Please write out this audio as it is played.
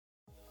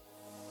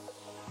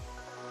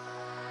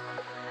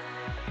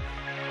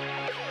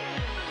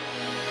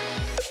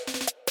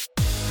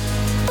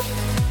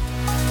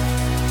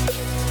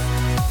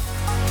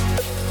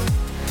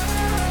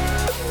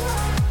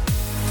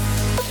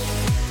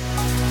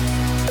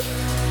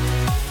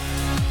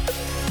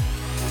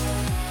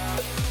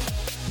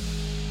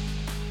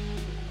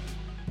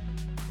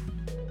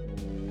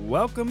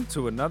Welcome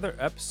to another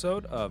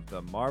episode of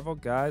the Marvel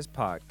Guys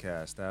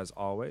podcast. As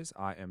always,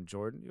 I am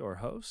Jordan, your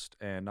host,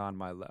 and on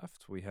my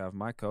left, we have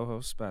my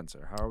co-host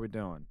Spencer. How are we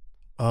doing?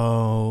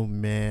 Oh,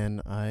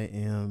 man, I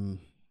am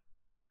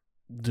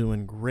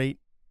doing great,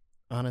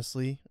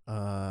 honestly.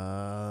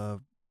 Never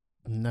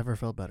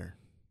felt better.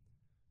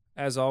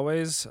 As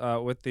always,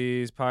 with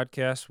these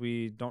podcasts,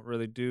 we don't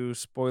really do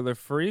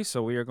spoiler-free,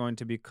 so we are going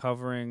to be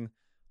covering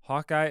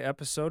Hawkeye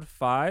episode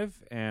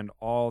 5 and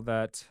all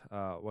that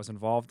was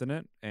involved in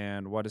it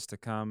and what is to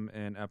come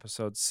in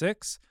episode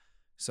 6.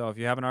 So if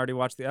you haven't already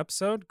watched the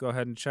episode, go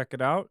ahead and check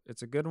it out.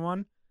 It's a good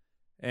one.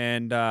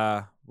 And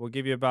we'll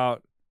give you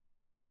about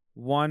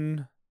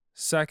 1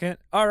 second.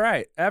 All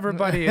right,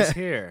 everybody is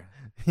here.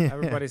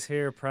 Everybody's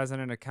here,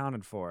 present and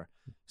accounted for.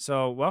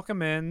 So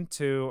welcome in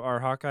to our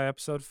Hawkeye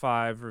episode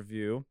 5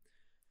 review.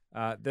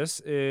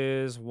 This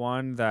is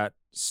one that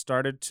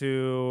started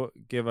to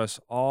give us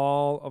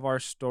all of our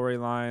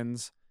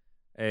storylines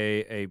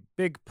a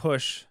big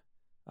push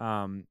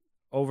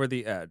over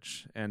the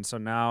edge. And so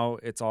now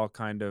it's all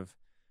kind of,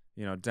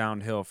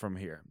 downhill from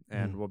here.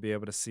 And we'll be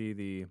able to see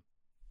the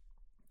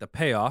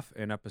payoff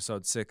in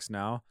episode 6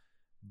 now.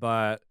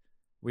 But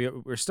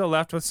we're still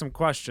left with some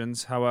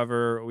questions.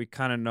 However, we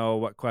kind of know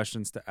what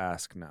questions to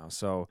ask now.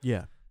 So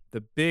Yeah.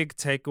 the big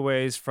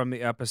takeaways from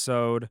the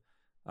episode,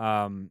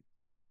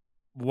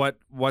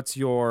 what's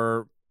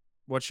your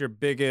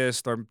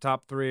biggest or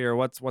top 3 or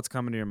what's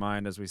coming to your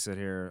mind as we sit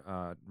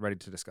here ready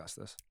to discuss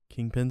this?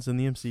 Kingpin's in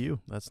the MCU.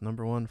 That's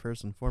number one,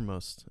 first and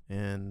foremost.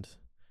 And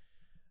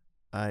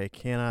I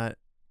cannot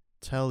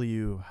tell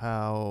you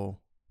how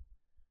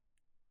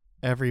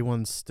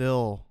everyone's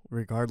still,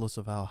 regardless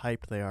of how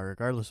hyped they are,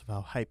 regardless of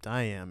how hyped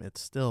I am, it's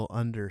still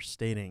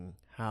understating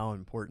how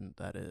important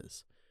that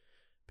is.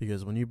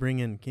 Because when you bring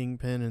in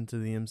Kingpin into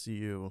the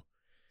MCU,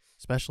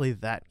 especially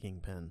that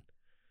Kingpin,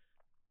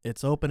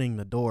 it's opening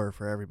the door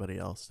for everybody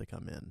else to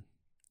come in.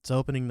 It's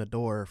opening the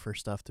door for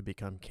stuff to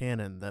become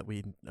canon that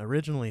we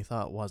originally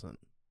thought wasn't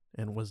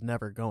and was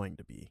never going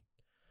to be.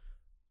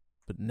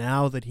 But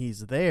now that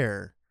he's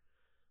there,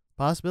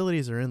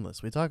 possibilities are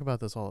endless. We talk about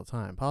this all the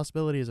time.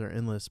 Possibilities are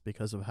endless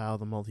because of how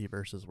the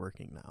multiverse is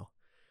working now.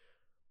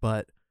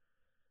 But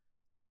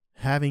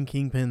having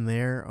Kingpin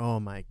there, oh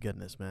my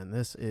goodness, man,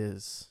 this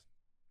is...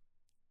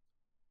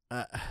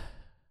 I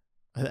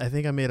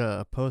think I made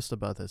a post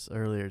about this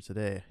earlier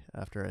today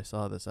after I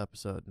saw this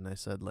episode, and I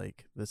said,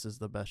 this is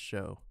the best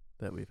show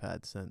that we've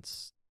had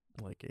since,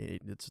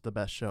 it's the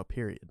best show,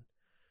 period.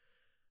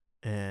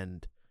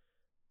 And,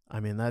 I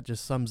mean, that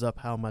just sums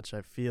up how much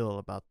I feel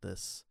about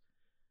this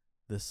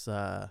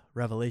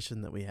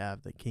revelation that we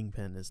have that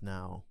Kingpin is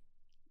now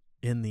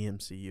in the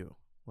MCU.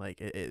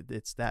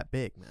 It's that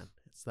big, man.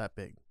 It's that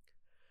big.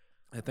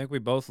 I think we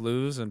both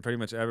lose, and pretty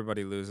much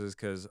everybody loses,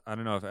 because I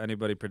don't know if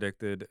anybody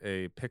predicted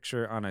a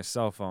picture on a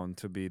cell phone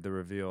to be the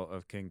reveal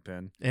of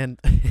Kingpin. And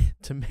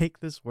to make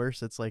this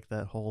worse, it's like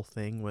that whole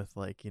thing with,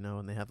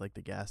 when they have,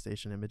 the gas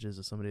station images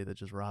of somebody that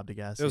just robbed a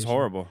gas station. It was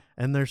horrible.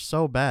 And they're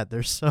so bad.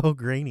 They're so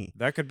grainy.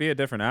 That could be a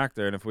different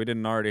actor, and if we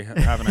didn't already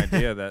have an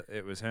idea that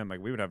it was him,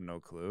 we would have no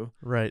clue.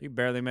 Right. You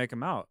barely make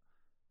him out.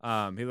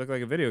 He looked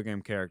like a video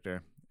game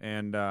character.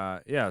 And,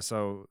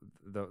 so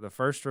the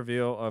first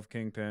reveal of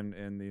Kingpin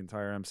in the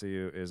entire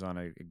MCU is on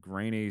a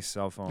grainy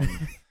cell phone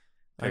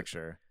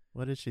picture.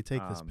 What did she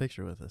take this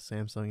picture with? A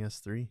Samsung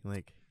S3?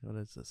 What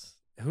is this?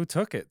 Who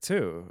took it,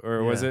 too?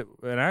 Or was it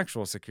an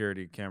actual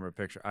security camera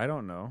picture? I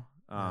don't know.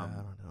 I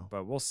don't know.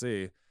 But we'll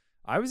see.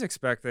 I was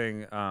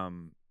expecting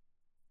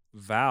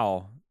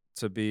Val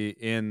to be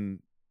in,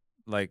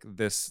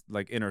 this,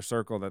 inner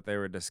circle that they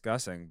were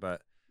discussing.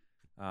 But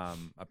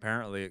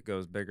apparently it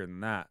goes bigger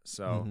than that.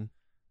 So... Mm-hmm.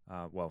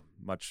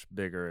 Much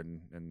bigger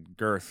in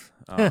girth.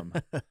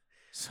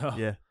 So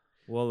yeah,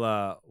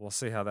 we'll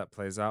see how that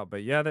plays out.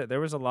 But yeah,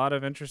 there was a lot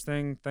of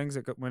interesting things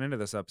that went into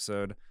this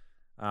episode.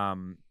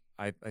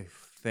 I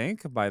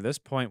think by this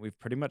point we've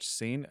pretty much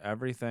seen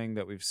everything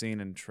that we've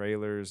seen in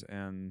trailers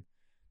and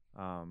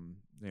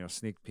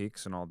sneak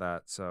peeks and all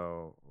that.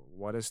 So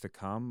what is to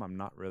come, I'm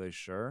not really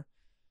sure.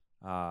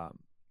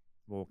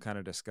 We'll kind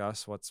of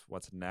discuss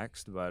what's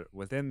next. But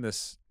within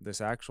this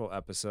actual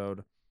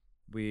episode,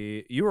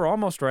 you were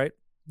almost right.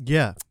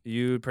 Yeah.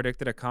 You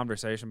predicted a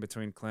conversation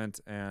between Clint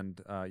and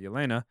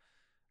Yelena.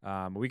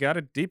 We got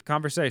a deep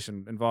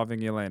conversation involving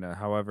Yelena.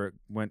 However, it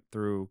went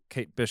through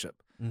Kate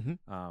Bishop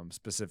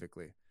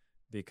specifically,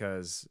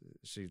 because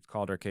she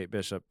called her Kate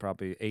Bishop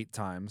probably 8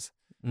 times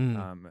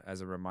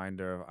as a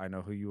reminder of, I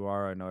know who you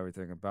are. I know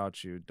everything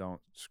about you.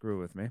 Don't screw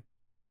with me.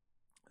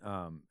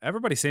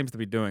 Everybody seems to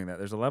be doing that.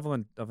 There's a level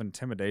of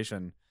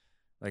intimidation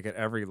at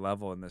every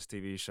level in this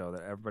TV show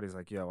that everybody's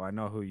like, yo, I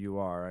know who you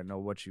are. I know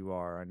what you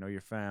are. I know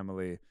your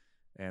family.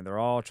 And they're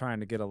all trying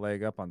to get a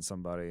leg up on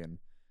somebody. And,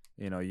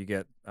 you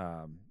get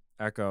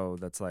Echo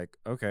that's like,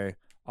 okay,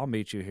 I'll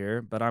meet you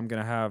here, but I'm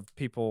going to have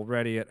people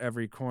ready at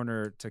every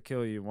corner to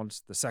kill you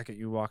once the second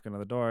you walk into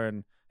the door.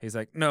 And he's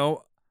like,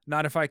 no,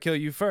 not if I kill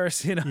you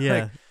first.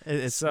 Yeah,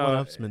 it's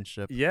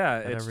one-upsmanship. Yeah,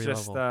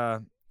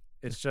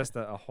 it's just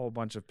a whole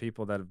bunch of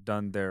people that have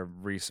done their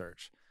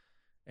research.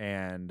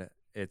 and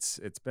it's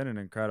been an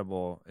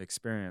incredible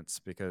experience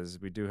because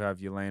we do have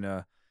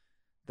Yelena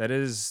that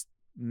is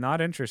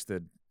not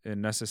interested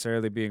in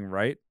necessarily being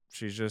right.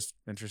 She's just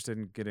interested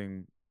in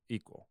getting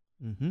equal.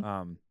 Mm-hmm.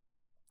 Um,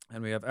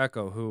 and we have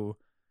Echo, who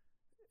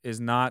is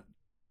not.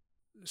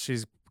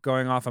 She's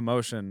going off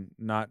emotion,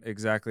 not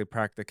exactly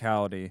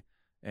practicality,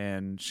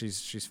 and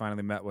she's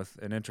finally met with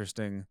an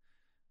interesting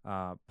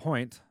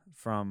point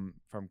from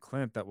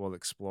Clint that we'll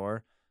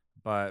explore.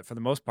 But for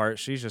the most part,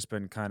 she's just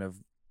been kind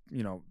of,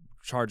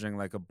 charging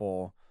like a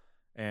bull.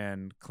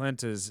 And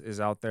Clint is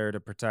out there to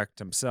protect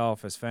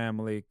himself, his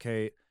family,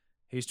 Kate.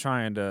 He's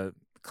trying to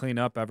clean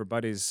up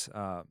everybody's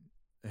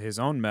his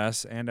own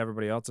mess and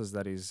everybody else's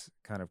that he's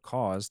kind of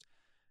caused.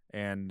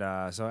 And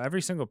so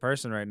every single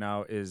person right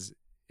now is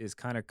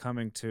kind of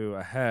coming to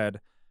a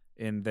head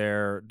in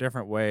their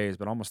different ways,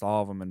 but almost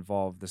all of them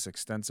involve this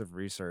extensive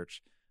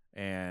research.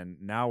 And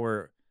now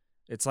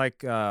it's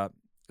like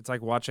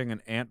watching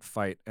an ant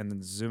fight and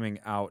then zooming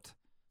out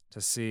to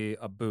see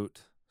a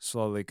boot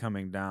slowly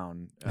coming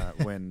down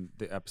when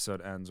the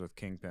episode ends with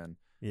Kingpin.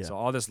 Yeah. So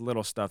all this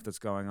little stuff that's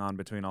going on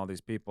between all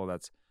these people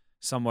that's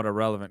somewhat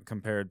irrelevant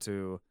compared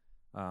to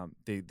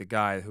the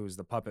guy who's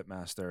the puppet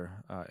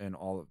master in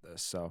all of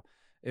this. So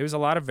it was a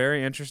lot of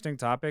very interesting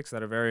topics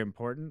that are very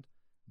important,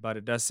 but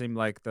it does seem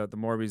like the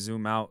more we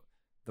zoom out,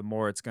 the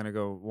more it's going to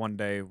go. One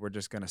day we're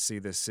just going to see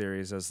this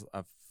series as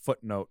a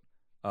footnote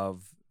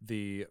of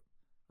the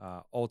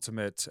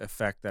ultimate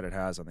effect that it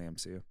has on the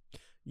MCU.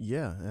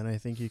 Yeah, and I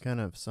think you kind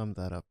of summed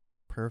that up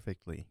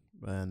perfectly.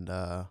 And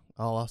I'll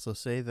also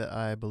say that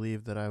I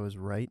believe that I was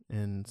right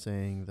in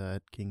saying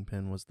that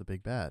Kingpin was the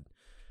big bad.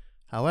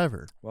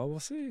 However, Well, we'll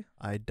see.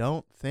 I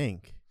don't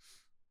think.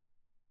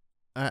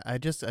 I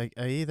get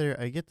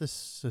the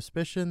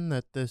suspicion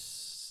that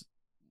this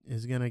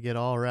is gonna get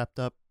all wrapped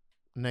up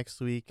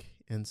next week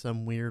in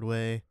some weird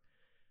way,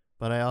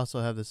 but I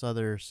also have this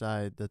other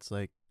side that's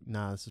like,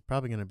 nah, this is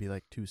probably gonna be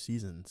like 2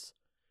 seasons,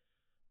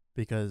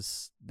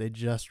 because they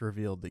just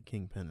revealed that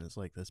Kingpin is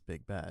like this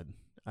big bad.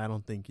 I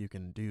don't think you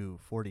can do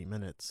 40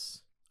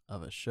 minutes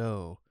of a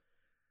show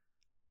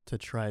to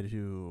try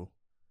to,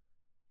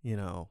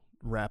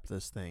 wrap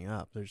this thing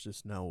up. There's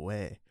just no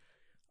way.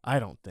 I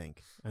don't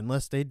think.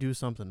 Unless they do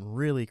something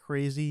really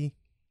crazy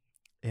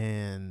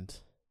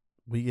and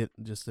we get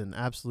just an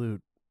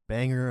absolute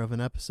banger of an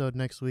episode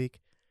next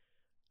week.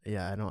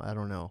 Yeah, I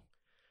don't know.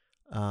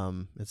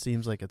 It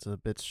seems like it's a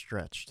bit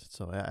stretched.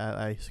 So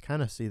I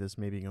kind of see this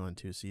maybe going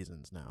 2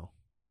 seasons now.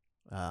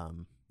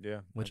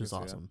 Yeah, which is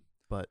awesome.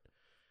 But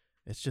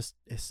it's just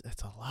it's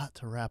a lot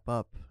to wrap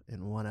up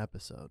in one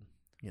episode,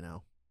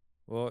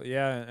 Well,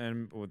 yeah,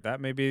 and that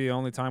may be the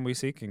only time we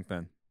see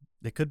Kingpin.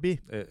 It could be.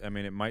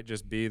 It might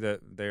just be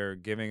that they're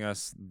giving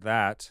us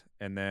that,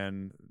 and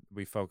then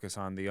we focus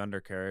on the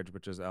undercarriage,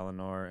 which is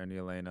Eleanor and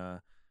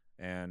Yelena,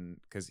 and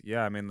because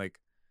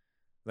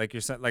like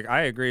you're saying, like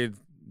I agreed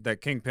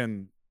that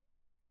Kingpin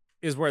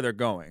is where they're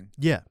going.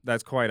 Yeah,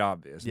 That's quite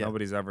obvious. Yeah.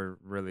 Nobody's ever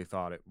really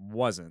thought it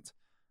wasn't,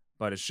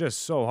 but it's just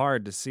so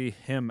hard to see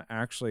him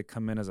actually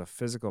come in as a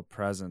physical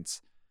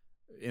presence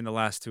in the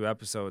last 2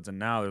 episodes, and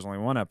now there's only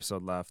 1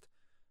 episode left.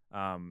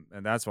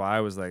 And that's why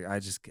I was like,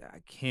 I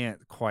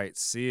can't quite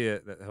see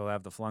it that he'll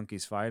have the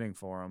flunkies fighting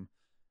for him.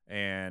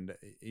 And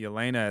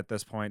Yelena at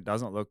this point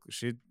doesn't look,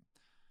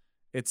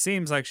 it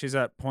seems like she's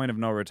at point of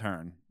no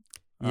return.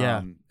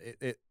 Yeah.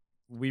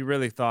 We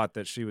really thought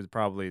that she would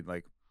probably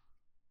like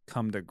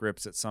come to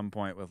grips at some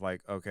point with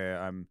like, okay,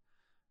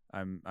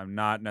 I'm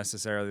not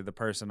necessarily the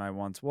person I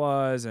once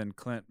was, and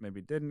Clint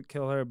maybe didn't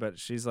kill her, but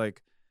she's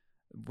like,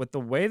 with the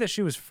way that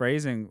she was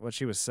phrasing what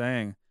she was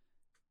saying,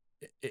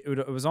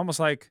 it was almost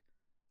like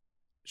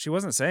she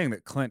wasn't saying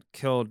that Clint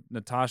killed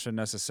Natasha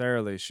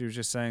necessarily. She was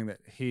just saying that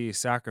he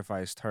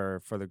sacrificed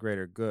her for the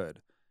greater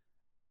good.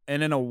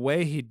 And in a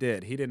way he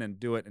did. He didn't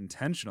do it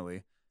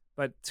intentionally,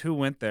 but 2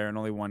 went there and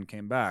only 1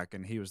 came back,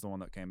 and he was the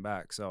one that came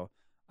back. So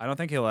I don't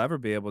think he'll ever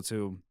be able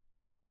to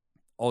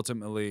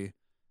ultimately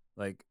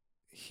like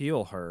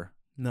heal her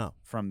No.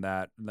 from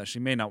that. She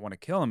may not want to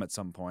kill him at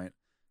some point,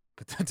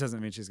 but that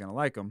doesn't mean she's going to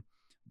like him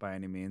by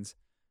any means.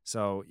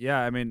 So,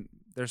 yeah,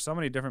 there's so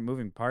many different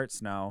moving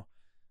parts now,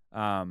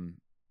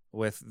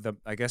 with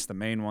I guess the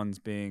main ones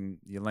being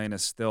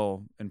Yelena's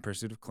still in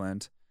pursuit of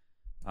Clint.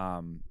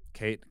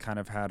 Kate kind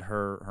of had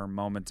her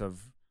moment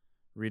of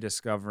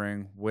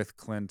rediscovering with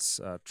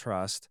Clint's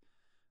trust,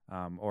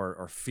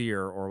 or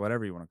fear, or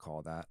whatever you want to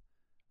call that.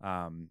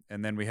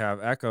 And then we have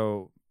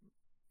Echo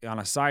on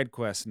a side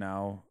quest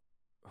now,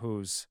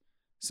 who's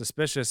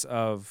suspicious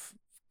of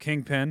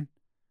Kingpin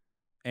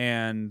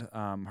and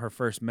her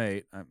first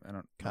mate. I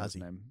don't know his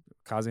name.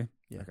 Kazi?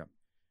 Yeah. Okay.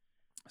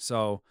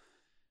 So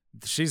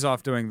she's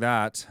off doing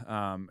that,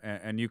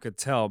 and you could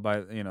tell by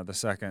the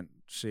second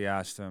she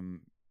asked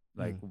him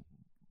like,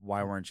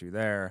 why weren't you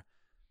there?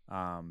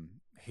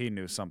 He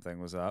knew something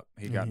was up.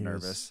 He got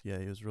nervous. He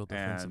was real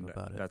defensive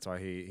about it. That's why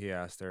he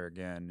asked her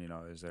again,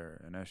 is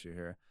there an issue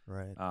here?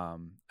 Right.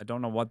 I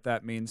don't know what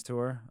that means to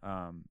her.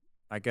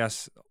 I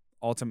guess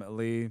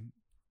ultimately,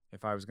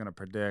 if I was going to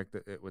predict,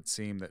 it would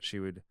seem that she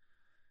would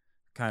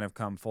kind of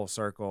come full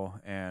circle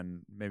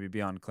and maybe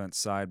be on Clint's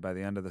side by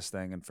the end of this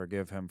thing and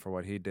forgive him for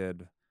what he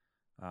did.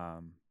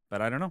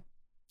 But I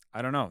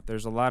don't know.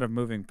 There's a lot of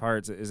moving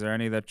parts. Is there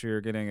any that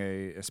you're getting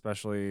a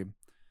especially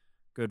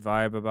good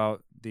vibe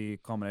about the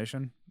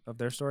culmination of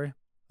their story?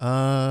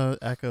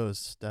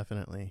 Echoes,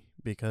 definitely,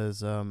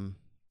 because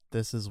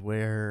this is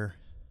where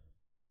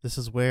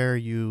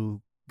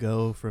you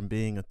go from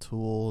being a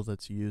tool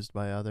that's used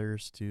by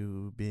others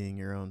to being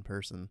your own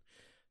person.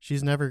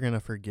 She's never going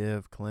to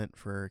forgive Clint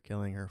for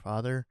killing her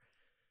father,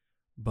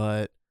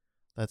 but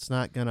that's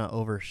not going to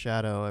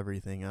overshadow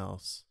everything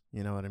else.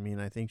 You know what I mean?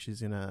 I think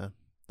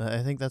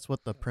that's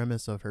what the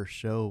premise of her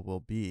show will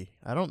be.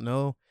 I don't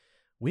know.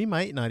 We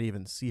might not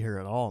even see her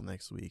at all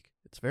next week.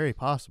 It's very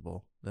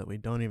possible that we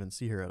don't even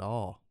see her at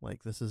all.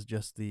 Like, this is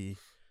just the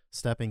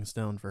stepping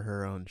stone for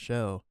her own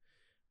show,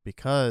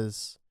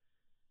 because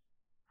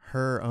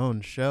her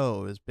own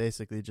show is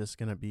basically just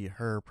going to be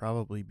her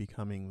probably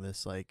becoming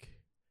this, like,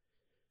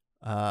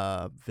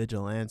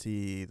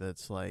 vigilante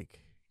that's, like,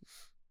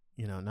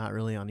 not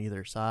really on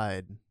either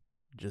side,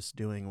 just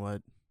doing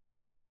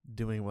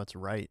what's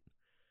right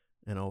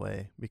in a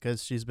way,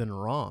 because she's been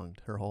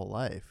wronged her whole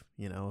life.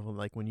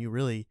 Like, when you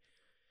really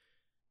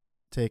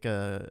take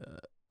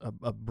a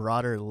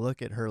broader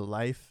look at her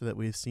life that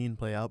we've seen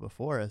play out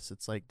before us,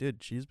 it's like,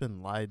 dude, she's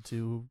been lied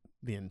to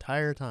the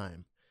entire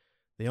time.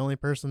 The only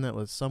person that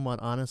was somewhat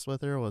honest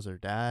with her was her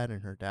dad,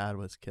 and her dad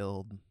was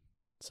killed.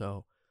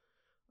 So,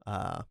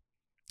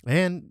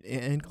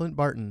 and Clint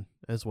Barton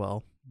as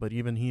well, but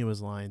even he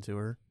was lying to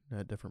her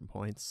at different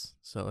points.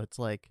 So it's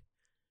like,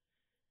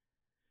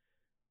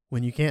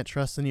 when you can't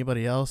trust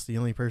anybody else, the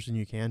only person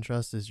you can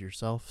trust is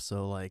yourself.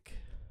 So, like,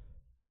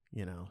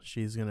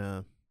 she's going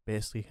to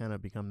basically kind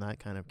of become that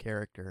kind of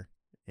character.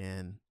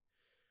 And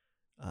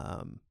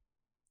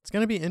it's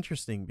going to be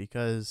interesting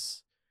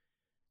because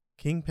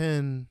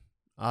Kingpin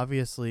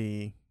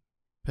obviously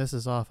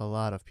pisses off a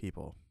lot of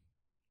people.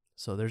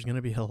 So there's going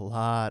to be a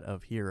lot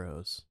of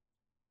heroes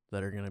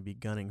that are going to be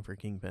gunning for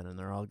Kingpin, and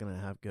they're all going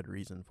to have good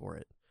reason for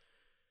it.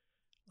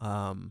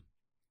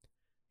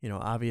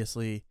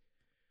 Obviously,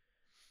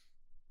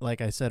 like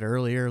I said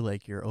earlier,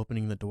 like, you're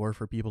opening the door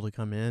for people to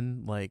come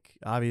in. Like,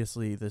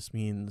 obviously this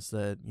means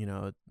that,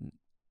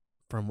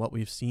 from what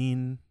we've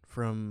seen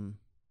from,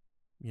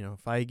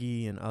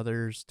 Feige and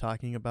others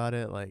talking about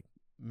it, like,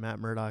 Matt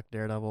Murdock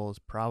Daredevil is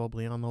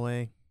probably on the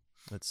way.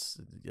 It's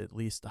at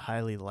least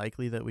highly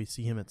likely that we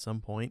see him at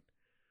some point.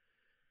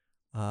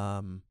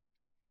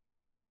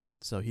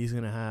 So he's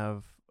going to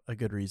have a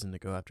good reason to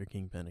go after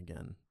Kingpin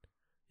again.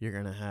 You're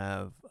going to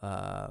have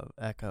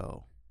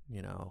Echo,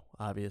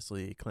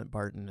 obviously Clint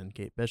Barton and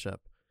Kate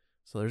Bishop.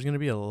 So there's going to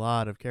be a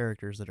lot of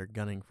characters that are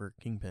gunning for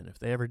Kingpin. If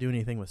they ever do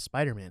anything with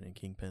Spider-Man and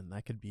Kingpin,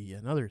 that could be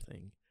another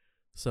thing.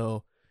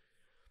 So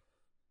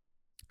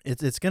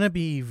it's going to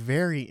be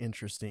very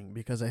interesting,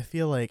 because I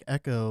feel like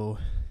Echo,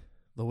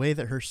 the way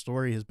that her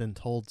story has been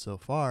told so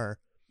far,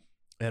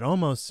 it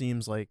almost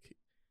seems like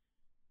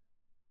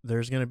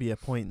there's going to be a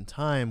point in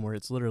time where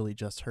it's literally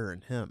just her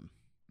and him.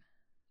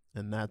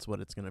 And that's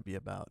what it's going to be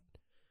about.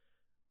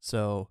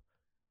 So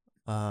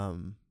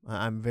I'm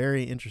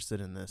very interested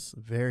in this,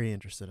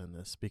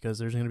 because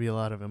there's going to be a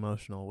lot of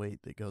emotional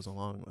weight that goes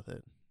along with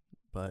it.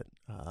 But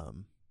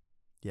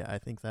yeah, I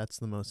think that's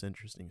the most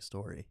interesting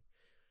story.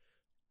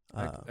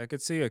 I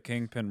could see a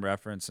Kingpin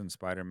reference in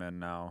Spider-Man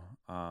now.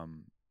 I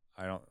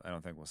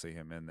don't think we'll see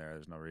him in there.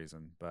 There's no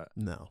reason, but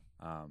no.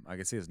 I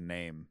could see his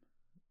name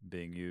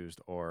being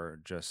used, or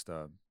just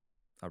a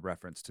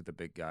reference to the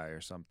big guy or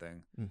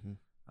something. Mm-hmm.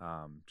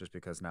 Just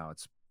because now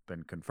it's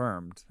been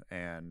confirmed,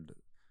 and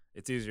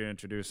it's easier to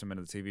introduce him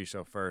into the TV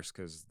show first,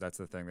 because that's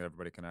the thing that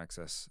everybody can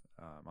access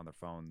on their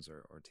phones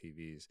or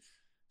TVs.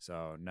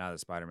 So now that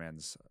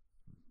Spider-Man's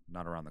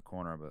not around the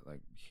corner, but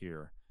like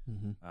here,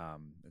 mm-hmm.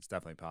 It's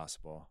definitely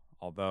possible.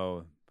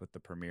 Although with the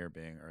premiere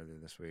being earlier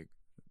this week,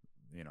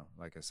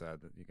 like I said,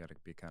 you got to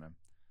be kind of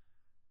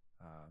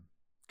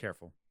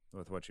careful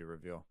with what you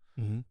reveal.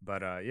 Mm-hmm.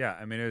 But yeah,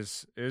 I mean, it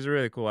was a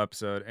really cool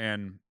episode,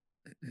 and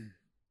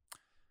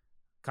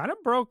kind of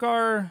broke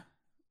our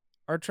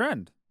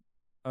trend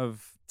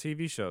of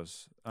TV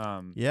shows.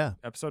 Yeah.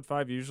 Episode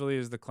 5 usually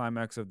is the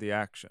climax of the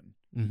action.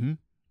 Mm-hmm.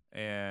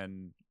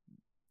 And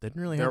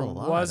didn't really there have a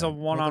lot. was a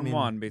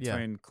one-on-one yeah.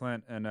 between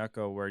Clint and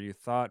Echo, where you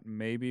thought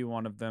maybe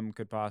one of them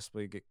could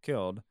possibly get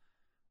killed.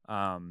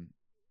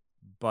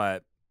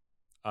 But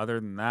other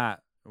than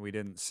that, we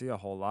didn't see a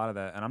whole lot of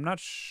that, and I'm not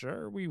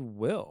sure we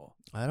will.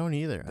 I don't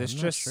either. This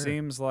just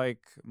seems like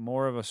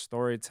more of a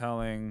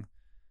storytelling.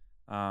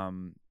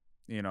 Jack's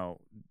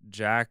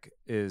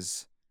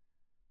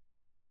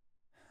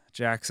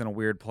in a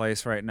weird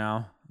place right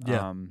now.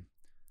 Yeah.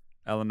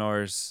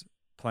 Eleanor's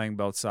playing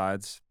both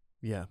sides.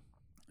 Yeah.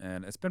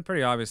 And it's been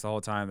pretty obvious the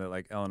whole time that,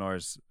 like,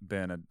 Eleanor's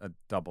been a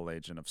double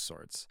agent of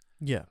sorts.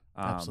 Yeah,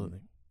 absolutely.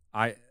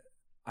 I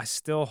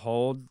still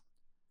hold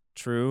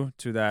true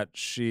to that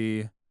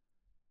she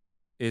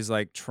is,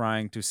 like,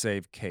 trying to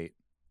save Kate.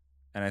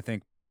 And I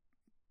think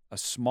a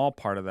small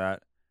part of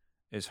that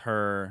is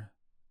her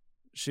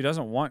she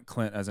doesn't want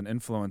Clint as an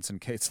influence in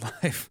Kate's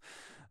life.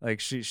 Like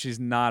she's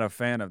not a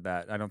fan of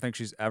that. I don't think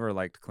she's ever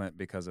liked Clint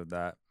because of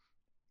that.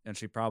 And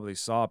she probably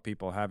saw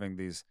people having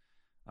these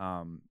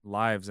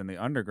lives in the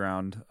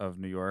underground of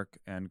New York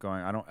and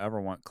going, I don't ever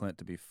want Clint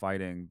to be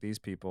fighting these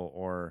people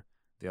or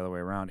the other way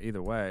around,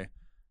 either way.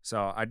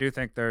 So I do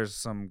think there's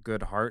some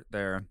good heart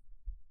there,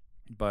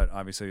 but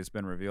obviously it's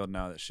been revealed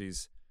now that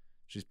she's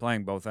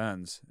playing both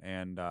ends,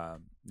 and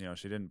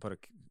she didn't put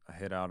a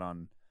hit out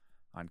on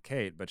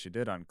Kate, but she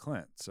did on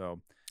Clint.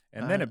 So,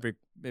 and then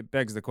it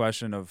begs the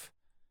question of,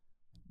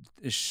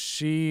 is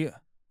she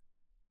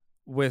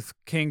with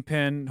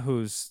Kingpin,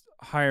 who's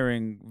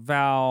hiring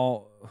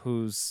Val,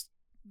 who's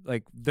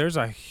like, there's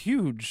a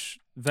huge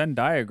Venn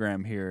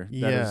diagram here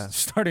that is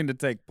starting to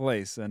take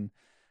place. And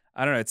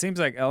I don't know, it seems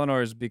like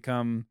Eleanor has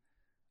become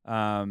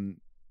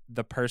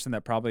the person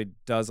that probably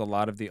does a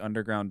lot of the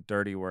underground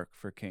dirty work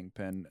for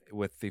Kingpin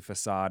with the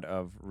facade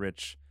of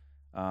rich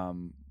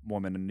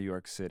woman in New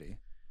York City.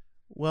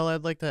 Well,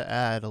 I'd like to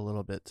add a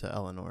little bit to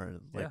Eleanor,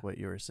 like what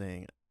you were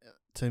saying.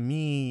 To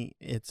me,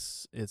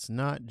 it's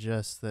not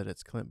just that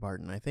it's Clint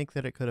Barton. I think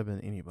that it could have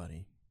been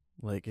anybody.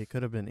 Like, it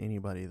could have been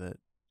anybody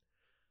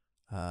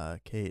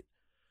that Kate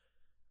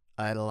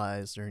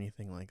idolized or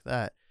anything like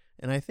that.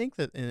 And I think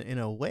that in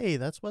a way,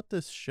 that's what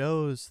this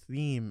show's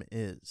theme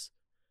is.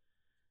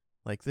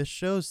 Like, this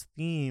show's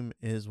theme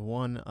is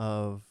one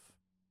of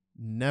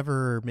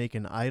never make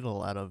an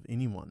idol out of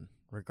anyone,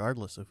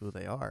 regardless of who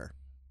they are,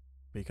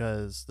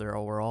 because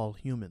we're all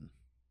human.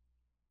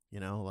 You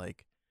know,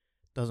 like,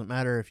 doesn't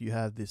matter if you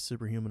have this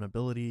superhuman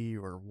ability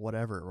or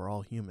whatever, we're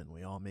all human.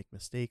 We all make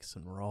mistakes,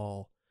 and we're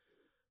all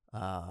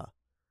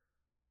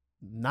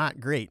not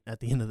great at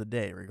the end of the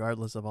day,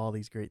 regardless of all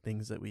these great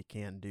things that we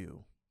can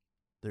do.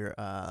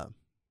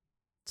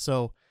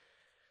 So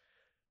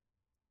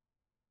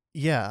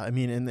yeah, I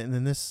mean,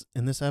 in this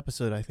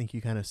episode, I think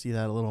you kind of see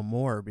that a little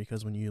more,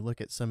 because when you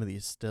look at some of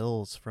these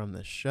stills from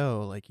this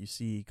show, like you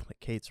see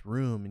Kate's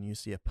room and you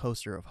see a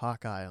poster of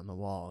Hawkeye on the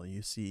wall,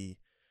 you see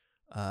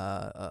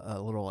a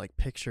little like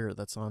picture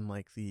that's on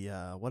like the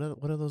what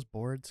are those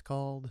boards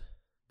called?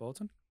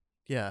 Bulletin?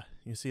 Yeah,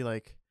 you see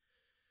like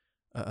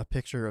a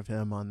picture of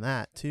him on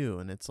that too,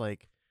 and it's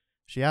like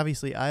she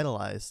obviously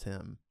idolized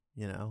him,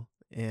 you know,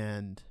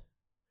 and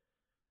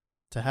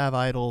to have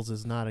idols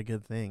is not a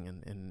good thing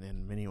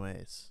in many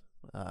ways.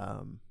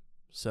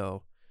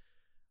 So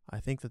I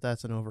think that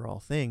that's an overall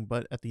thing,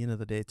 but at the end of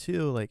the day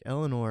too, like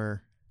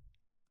Eleanor,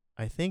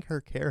 I think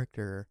her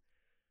character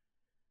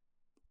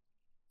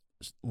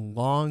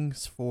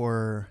longs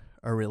for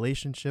a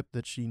relationship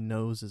that she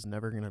knows is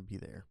never going to be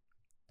there.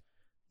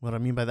 What I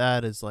mean by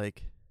that is,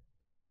 like,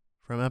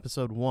 from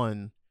episode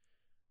 1,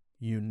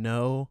 you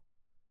know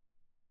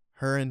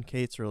her and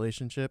Kate's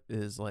relationship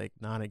is like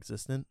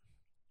non-existent,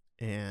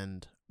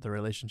 and the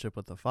relationship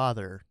with the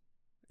father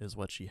is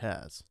what she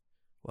has.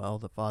 Well,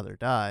 the father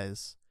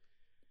dies.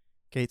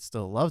 Kate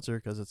still loves her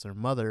because it's her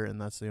mother,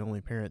 and that's the only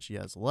parent she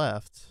has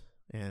left.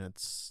 And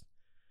it's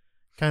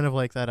kind of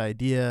like that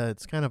idea.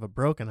 It's kind of a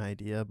broken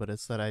idea, but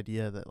it's that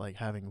idea that like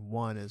having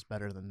one is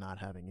better than not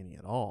having any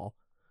at all.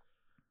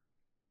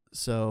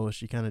 So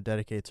she kind of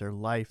dedicates her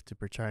life to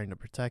trying to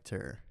protect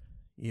her,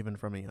 even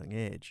from a young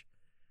age.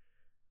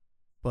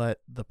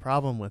 But the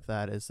problem with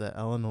that is that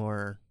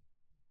Eleanor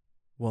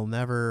will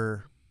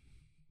never,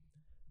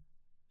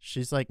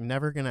 she's like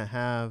never going to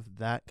have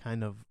that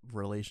kind of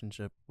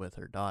relationship with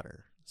her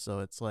daughter. So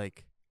it's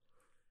like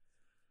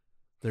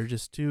they're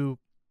just two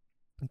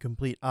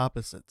complete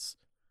opposites.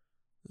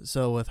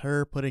 So with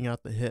her putting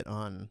out the hit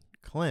on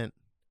Clint,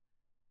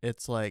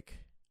 it's like,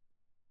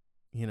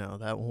 you know,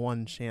 that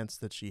one chance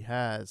that she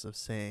has of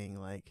saying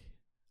like,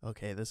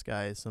 okay, this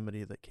guy is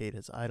somebody that Kate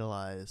has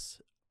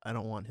idolized. I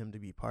don't want him to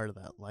be part of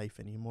that life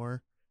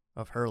anymore,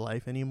 of her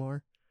life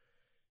anymore.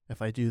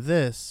 If I do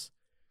this,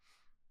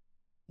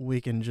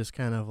 we can just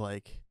kind of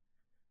like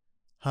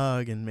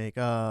hug and make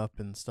up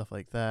and stuff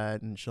like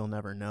that, and she'll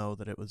never know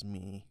that it was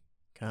me,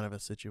 kind of a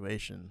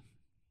situation.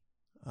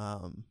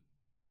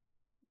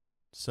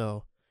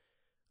 So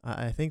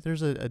I think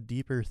there's a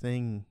deeper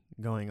thing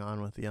going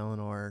on with the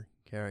Eleanor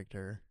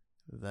character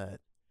that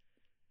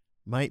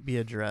might be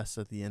addressed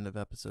at the end of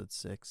episode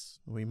 6.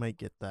 We might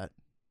get that.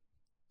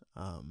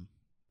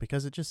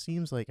 Because it just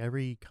seems like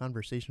every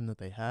conversation that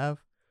they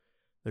have,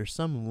 there's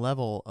some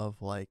level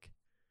of like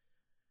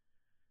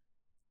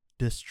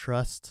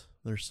distrust.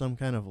 There's some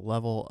kind of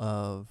level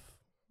of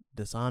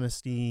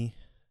dishonesty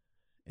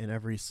in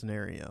every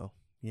scenario,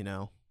 you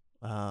know?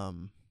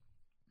 And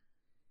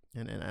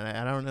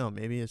I don't know,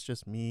 maybe it's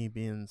just me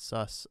being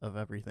sus of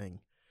everything,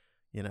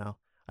 you know?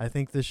 I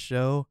think this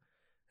show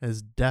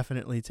has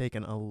definitely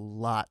taken a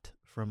lot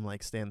from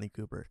like Stanley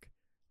Kubrick,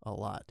 a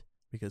lot,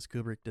 because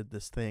Kubrick did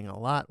this thing a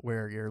lot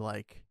where you're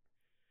like,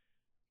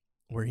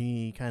 where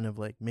he kind of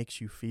like makes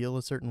you feel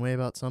a certain way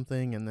about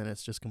something, and then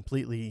it's just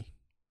completely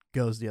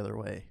goes the other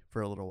way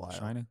for a little while.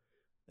 Shining?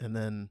 And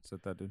then Is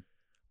that dude?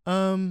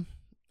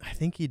 I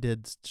think he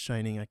did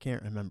Shining. I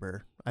can't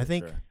remember. I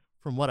think Sure.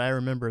 from what I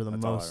remember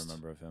That's most, all I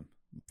remember of him.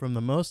 from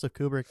the most of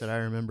Kubrick that I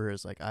remember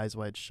is like Eyes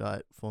Wide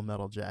Shut, Full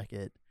Metal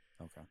Jacket,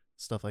 Okay.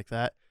 stuff like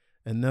that.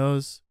 And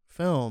those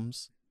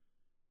films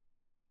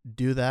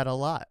do that a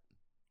lot,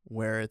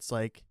 where it's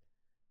like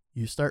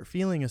you start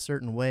feeling a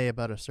certain way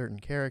about a certain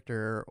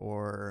character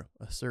or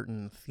a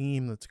certain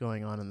theme that's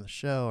going on in the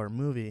show or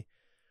movie,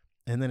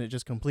 and then it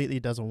just completely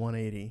does a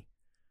 180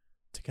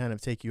 to kind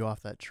of take you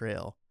off that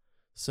trail.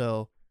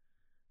 So,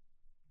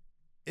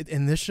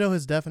 and this show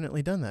has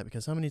definitely done that,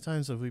 because how many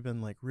times have we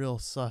been like real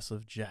sus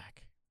of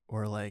Jack,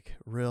 or like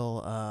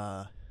real,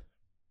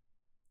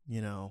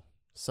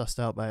 sussed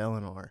out by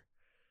Eleanor?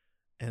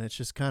 And it's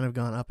just kind of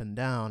gone up and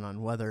down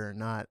on whether or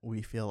not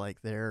we feel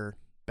like they're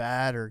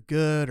bad or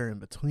good or in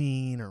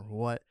between or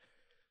what.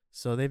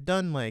 So they've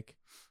done like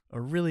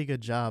a really good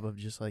job of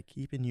just like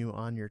keeping you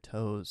on your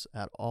toes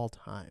at all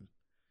time.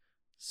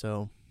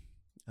 So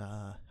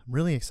I'm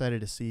really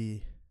excited to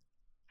see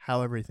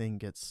how everything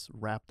gets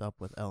wrapped up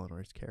with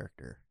Eleanor's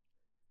character.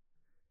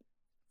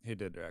 He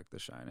did direct The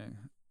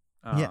Shining.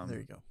 Yeah, there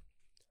you go.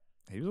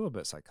 He was a little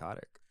bit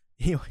psychotic.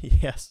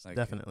 Yes, Like,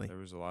 definitely. There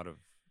was a lot of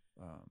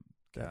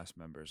cast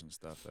members and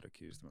stuff that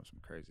accused him of some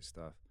crazy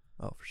stuff.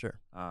 Oh, for sure.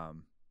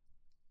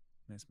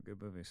 Made some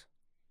good movies.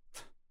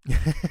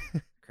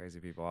 Crazy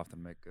people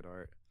often make good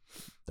art.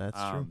 That's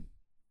true.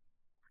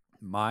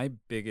 My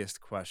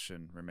biggest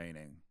question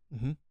remaining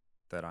Mm-hmm.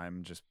 that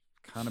I'm just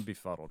kind of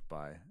befuddled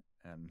by,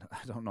 and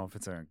I don't know if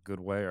it's in a good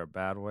way or a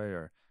bad way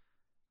or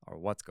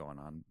what's going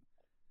on.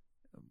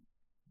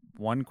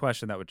 One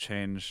question that would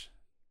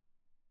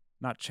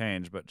not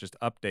change, but just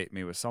update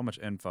me with so much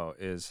info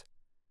is,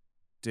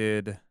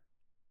 did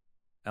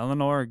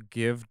Eleanor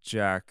give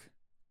Jack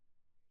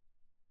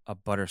a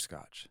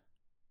butterscotch?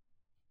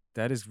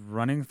 That is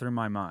running through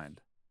my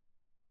mind.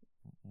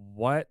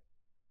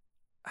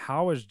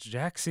 How is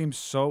Jack seems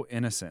so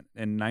innocent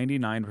in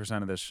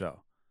 99% of this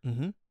show?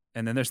 Mm-hmm.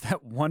 And then there's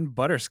that one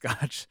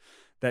butterscotch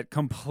that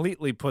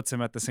completely puts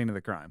him at the scene of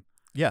the crime.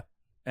 Yeah.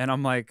 And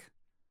I'm like,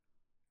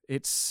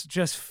 it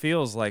just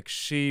feels like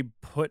she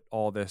put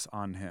all this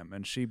on him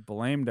and she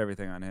blamed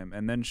everything on him.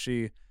 And then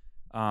she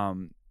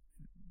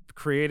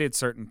created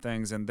certain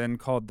things and then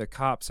called the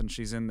cops, and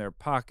she's in their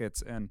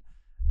pockets. And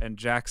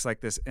Jack's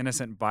like this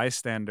innocent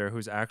bystander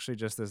who's actually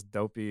just this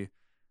dopey,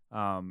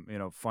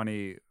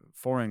 funny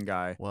foreign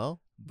guy.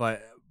 Well,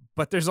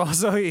 but there's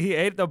also, he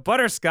ate the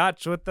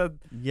butterscotch with the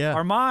yeah.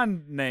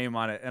 Armand name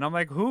on it. And I'm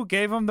like, who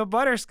gave him the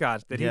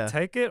butterscotch? Did Yeah. he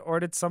take it, or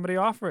did somebody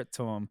offer it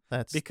to him?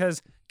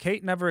 Because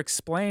Kate never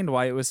explained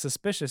why it was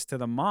suspicious to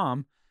the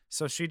mom.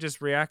 So she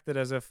just reacted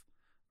as if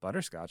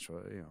butterscotch,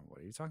 what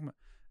are you talking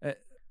about?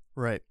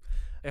 Right.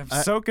 I'm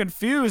so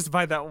confused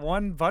by that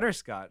one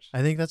butterscotch.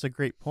 I think that's a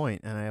great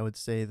point, and I would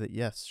say that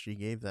yes, she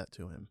gave that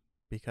to him,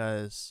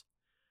 because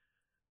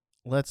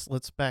let's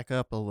back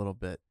up a little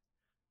bit.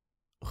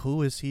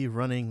 Who is he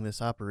running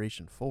this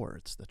operation for?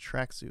 It's the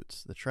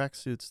tracksuits. The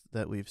tracksuits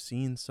that we've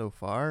seen so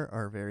far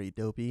are very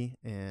dopey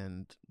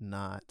and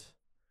not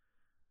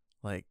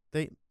like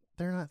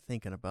they're not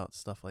thinking about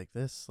stuff like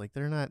this. Like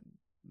they're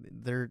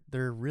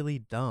really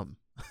dumb,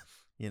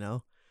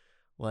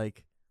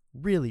 like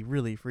really,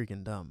 really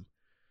freaking dumb.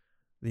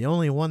 The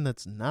only one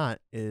that's not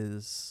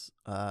is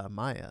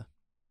Maya,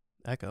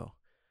 Echo,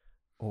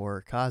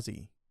 or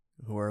Kazi,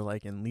 who are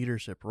like in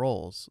leadership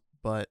roles.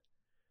 But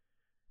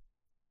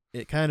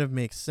it kind of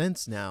makes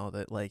sense now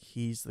that like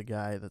he's the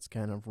guy that's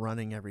kind of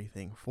running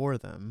everything for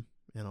them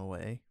in a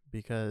way,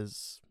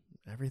 because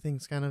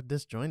everything's kind of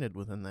disjointed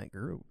within that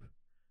group.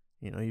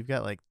 You've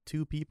got like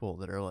two people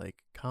that are like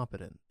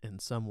competent in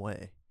some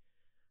way,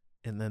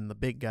 and then the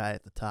big guy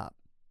at the top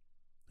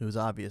who's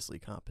obviously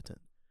competent.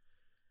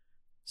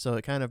 So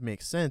it kind of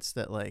makes sense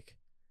that like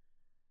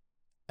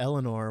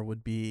Eleanor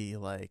would be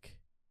like,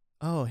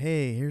 oh,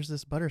 hey, here's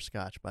this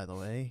butterscotch, by the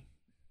way,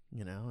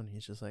 and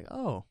he's just like,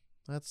 oh,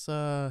 that's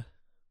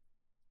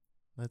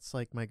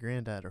like my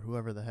granddad or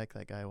whoever the heck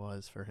that guy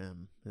was for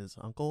him, his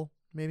uncle,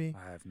 maybe.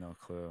 I have no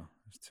clue.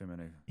 There's too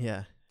many.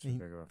 Yeah. Too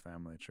big of a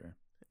family tree.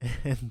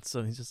 And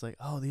so he's just like,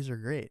 oh, these are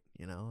great,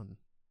 and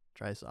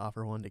tries to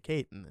offer one to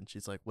Kate, and then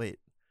she's like, wait,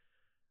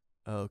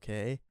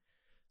 okay.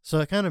 So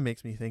it kind of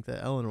makes me think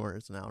that Eleanor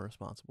is now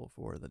responsible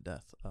for the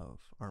death of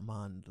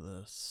Armand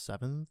the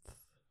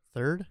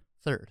third,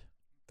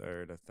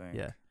 I think.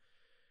 Yeah.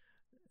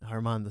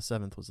 Armand the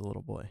 7th was a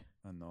little boy.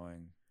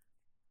 Annoying.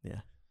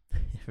 Yeah.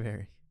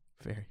 Very,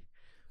 very.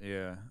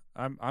 Yeah.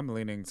 I'm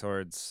leaning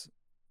towards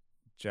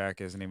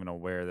Jack isn't even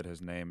aware that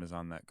his name is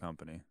on that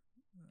company.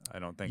 I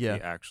don't think he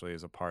actually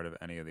is a part of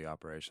any of the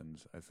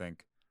operations. I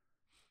think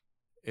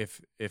if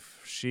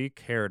she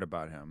cared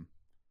about him,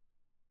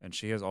 and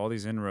she has all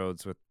these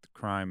inroads with the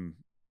crime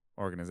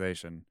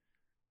organization,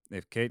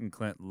 if Kate and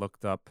Clint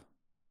looked up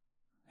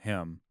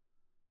him,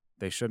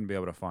 they shouldn't be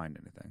able to find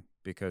anything,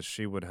 because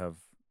she would have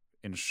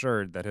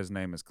ensured that his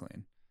name is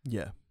clean.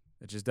 Yeah.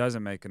 It just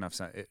doesn't make enough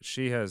sense.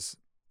 She has,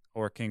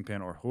 or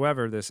Kingpin, or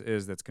whoever this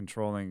is that's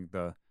controlling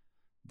the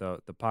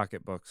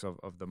pocketbooks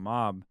of the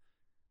mob,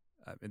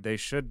 they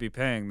should be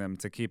paying them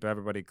to keep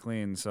everybody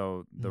clean,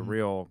 so the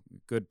real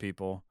good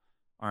people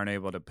aren't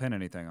able to pin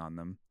anything on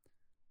them.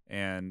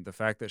 And the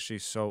fact that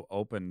she's so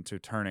open to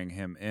turning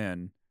him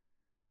in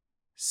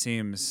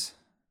seems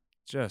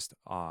just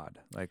odd.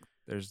 Like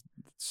there's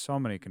so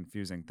many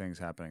confusing things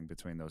happening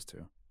between those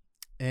two.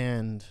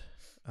 And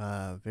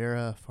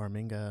Vera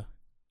Farmiga,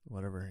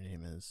 whatever her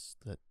name is,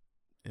 that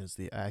is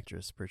the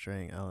actress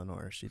portraying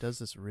Eleanor. She does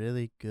this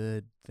really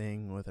good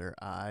thing with her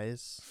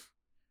eyes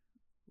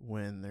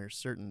when there's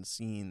certain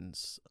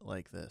scenes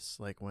like this,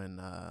 like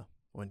when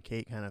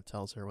Kate kind of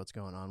tells her what's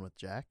going on with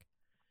Jack.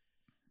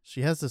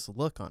 She has this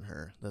look on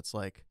her that's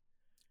like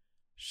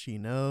she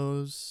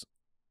knows,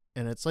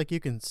 and it's like you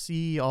can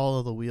see all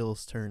of the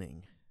wheels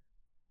turning.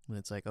 And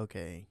it's like,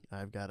 okay,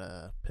 I've got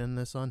to pin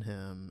this on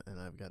him, and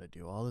I've got to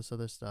do all this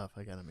other stuff.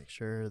 I got to make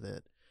sure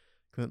that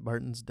Clint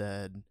Barton's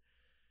dead,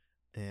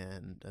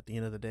 and at the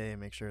end of the day,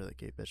 make sure that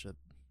Kate Bishop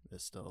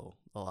is still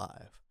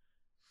alive.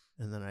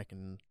 And then I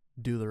can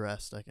do the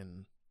rest. I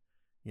can,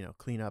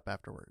 clean up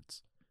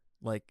afterwards.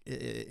 Like,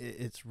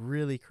 it's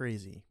really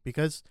crazy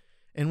because...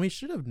 And we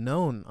should have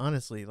known,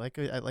 honestly, like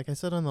I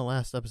said on the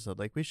last episode,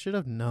 like we should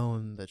have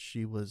known that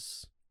she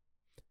was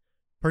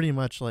pretty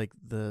much like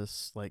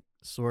this, like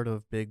sort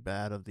of big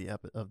bad of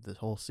the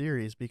whole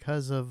series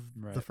because of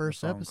the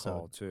first episode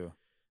call too,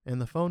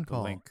 and the phone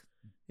call. Link.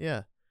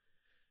 Yeah,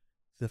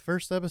 the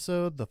first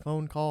episode, the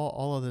phone call,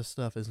 all of this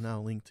stuff is now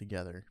linked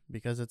together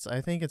because I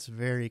think it's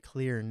very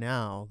clear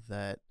now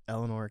that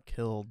Eleanor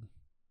killed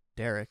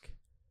Derek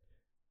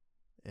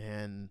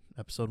in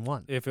episode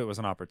 1. If it was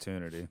an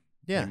opportunity.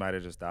 Yeah. He might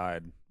have just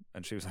died.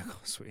 And she was like, oh,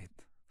 sweet.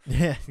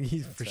 Yeah,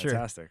 for sure.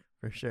 Fantastic.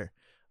 For sure.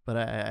 But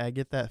I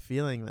get that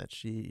feeling that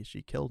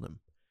she killed him.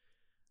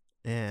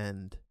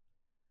 And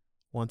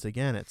once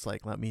again, it's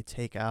like, let me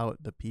take out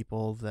the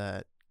people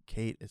that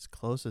Kate is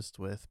closest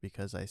with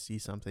because I see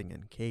something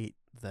in Kate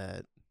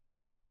that,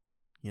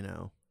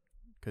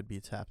 could be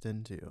tapped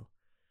into.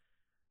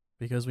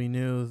 Because we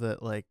knew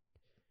that, like,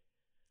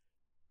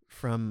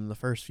 from the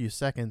first few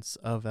seconds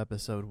of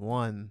episode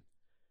 1,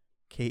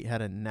 Kate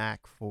had a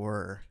knack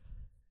for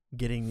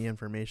getting the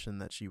information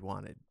that she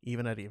wanted.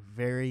 Even at a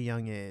very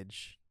young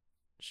age,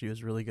 she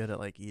was really good at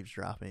like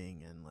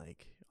eavesdropping and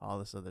like all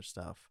this other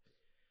stuff.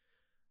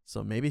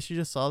 So maybe she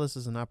just saw this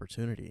as an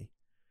opportunity.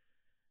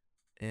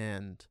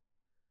 And,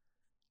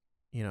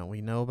 we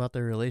know about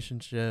their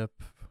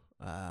relationship.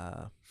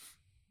 I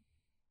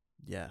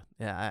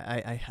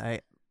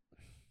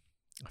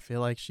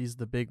feel like she's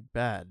the big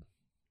bad.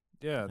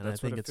 Yeah, and that's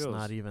I think what it it's feels.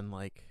 not even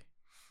like,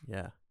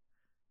 yeah.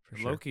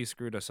 Sure. Loki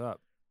screwed us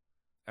up.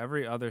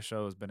 Every other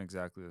show has been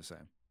exactly the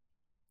same.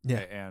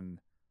 Yeah.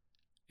 And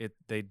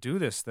they do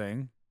this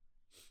thing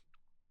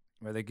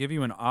where they give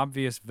you an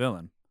obvious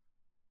villain,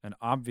 and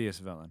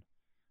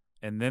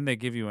then they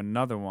give you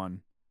another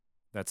one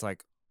that's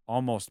like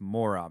almost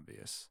more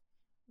obvious.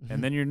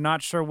 And then you're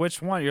not sure which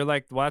one. You're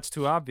like, well, that's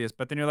too obvious.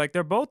 But then you're like,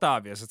 they're both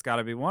obvious. It's got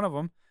to be one of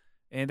them.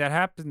 And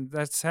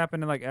that's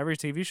happened in like every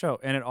TV show.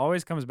 And it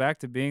always comes back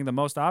to being the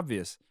most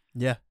obvious.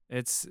 Yeah.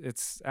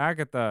 It's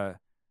Agatha.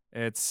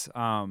 It's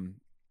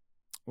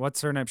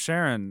what's her name?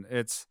 Sharon.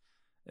 It's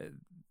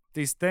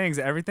these things.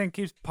 Everything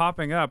keeps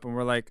popping up, and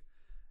we're like,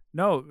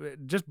 no,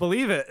 just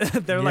believe it.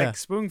 They're like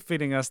spoon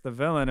feeding us the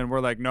villain, and we're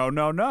like,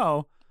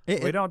 no.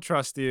 We don't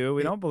trust you.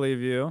 We don't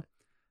believe you.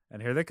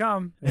 And here they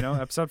come.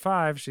 Episode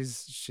 5.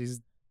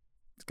 She's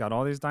got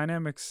all these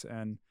dynamics,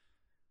 and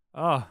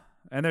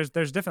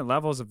there's different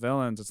levels of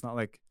villains. It's not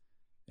like,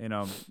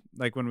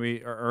 like when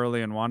we are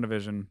early in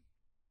WandaVision,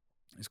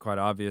 it's quite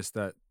obvious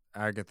that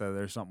Agatha,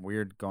 there's something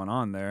weird going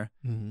on there.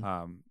 Mm-hmm.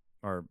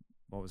 Or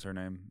what was her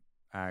name?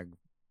 Ag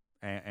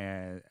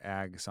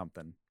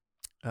something.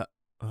 What?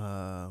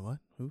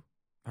 Who?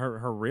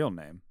 Her real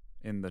name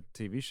in the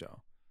TV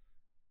show,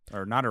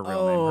 or not her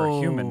real name, her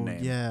human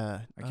name.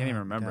 Yeah, I can't even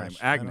remember him.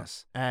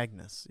 Agnes.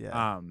 Agnes.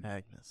 Yeah.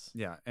 Agnes.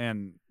 Yeah,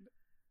 and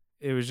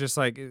it was just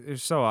like it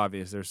was so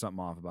obvious. There's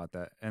something off about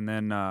that. And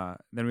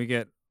then we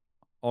get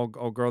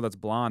old girl that's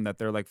blonde that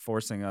they're like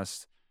forcing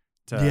us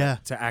to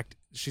act.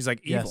 She's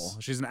like evil. Yes.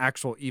 She's an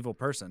actual evil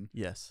person.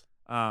 Yes.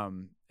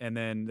 And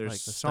then there's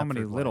Like the so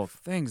many Stepford little wife.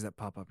 things that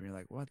pop up, and you're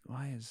like, what?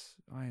 Why is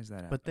that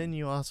happening? But then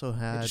you also They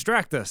had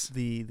distract us.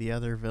 the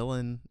other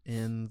villain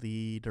in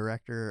the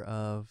director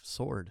of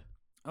Sword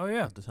Oh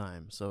yeah, at the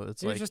time. So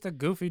it's he like was just a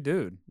goofy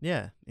dude.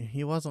 yeah,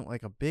 he wasn't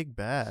like a big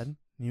bad.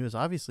 He was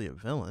obviously a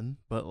villain,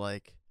 but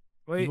like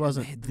Well, he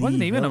wasn't he the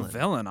wasn't even villain. a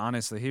villain,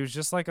 honestly. He was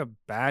just like a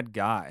bad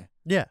guy.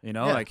 Yeah.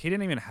 Yeah. Like he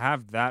didn't even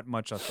have that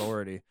much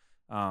authority.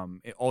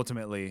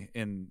 Ultimately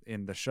in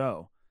the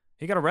show,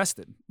 he got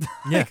arrested.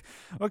 Yeah. Like,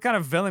 what kind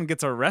of villain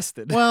gets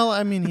arrested? Well,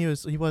 I mean, he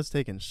was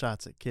taking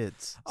shots at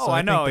kids. Oh, so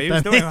I know. He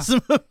was doing. He was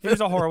a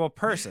villain. horrible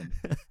person.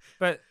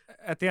 But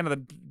at the end of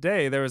the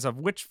day, there was a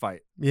witch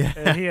fight. Yeah.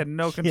 And he had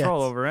no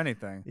control Yes. over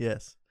anything.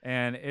 Yes.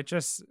 And it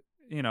just,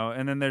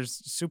 and then there's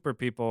super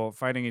people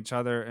fighting each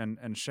other,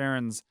 and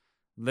Sharon's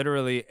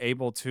literally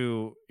able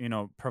to,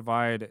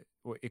 provide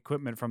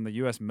equipment from the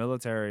U.S.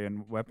 military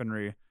and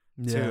weaponry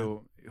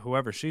to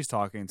whoever she's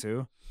talking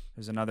to.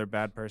 There's another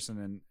bad person,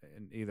 and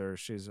either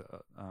she's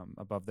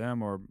above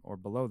them or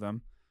below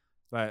them.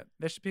 But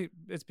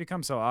it's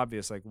become so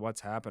obvious, like,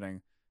 what's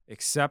happening.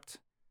 except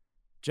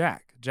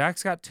Jack.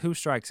 Jack's got 2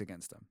 strikes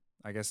against him.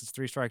 I guess it's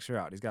 3 strikes you're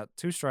out. He's got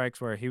 2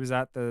 strikes where he was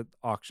at the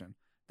auction.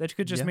 That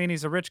could just Yeah. mean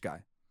he's a rich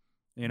guy.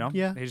 You know?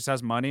 Yeah. He just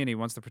has money and he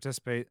wants to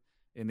participate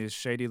in these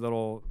shady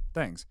little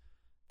things.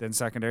 Then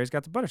secondary, he's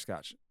got the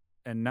butterscotch.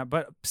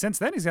 But since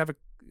then he's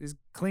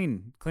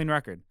clean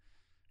record.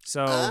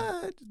 So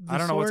I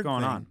don't know what's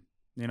going on.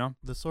 You know?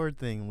 The sword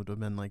thing would have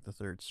been like the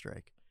 3rd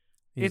strike.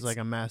 He's like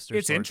a master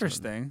It's swordsman.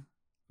 interesting,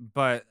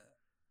 but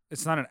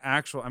it's not an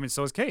actual. I mean,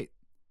 so is Kate.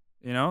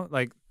 You know,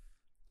 like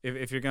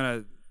if you're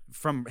gonna,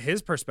 from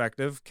his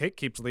perspective, Kate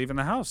keeps leaving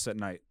the house at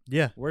night.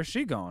 Yeah. Where's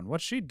she going?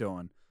 What's she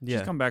doing? Yeah.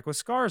 She's come back with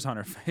scars on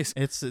her face.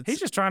 It's He's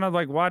just trying to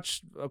like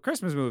watch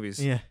Christmas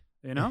movies. Yeah.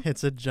 You know,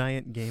 it's a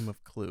giant game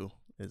of Clue.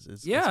 Is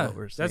what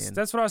we're saying.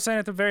 That's what I was saying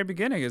at the very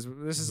beginning. Is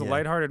this is a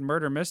lighthearted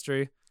murder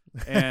mystery,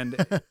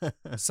 and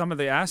some of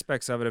the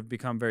aspects of it have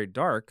become very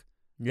dark.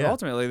 Yeah. But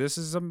ultimately, this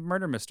is a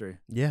murder mystery.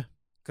 Yeah.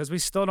 Because we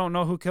still don't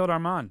know who killed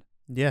Armand.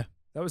 Yeah.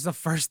 That was the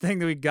first thing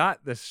that we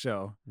got this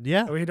show.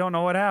 Yeah. We don't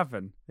know what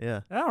happened.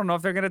 Yeah. I don't know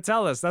if they're going to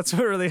tell us. That's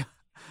what really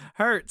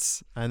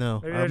hurts. I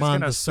know. Maybe they're just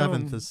Armand gonna the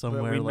 7th assume is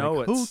somewhere that we know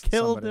like, who it's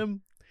killed somebody.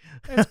 him?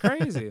 It's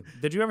crazy.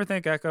 Did you ever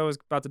think Echo was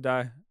about to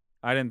die?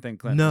 I didn't think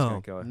Clint was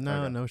going to kill her.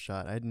 No, Okay. no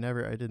shot. I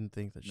didn't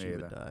think that Me she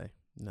would either. die.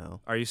 No.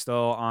 Are you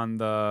still on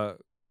the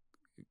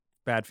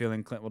bad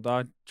feeling Clint will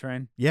die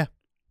train? Yeah.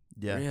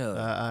 Really?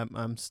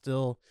 I'm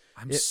still.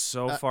 I'm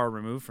so far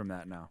removed from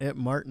that now. It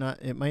might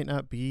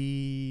not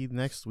be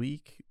next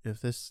week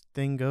if this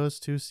thing goes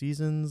 2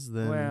 seasons.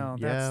 Then Well,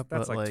 yeah,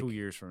 that's but like 2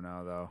 years from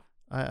now, though.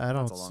 I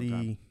don't That's a long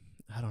time. see.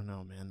 I don't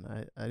know,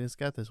 man. I just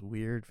got this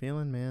weird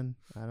feeling, man.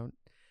 I don't.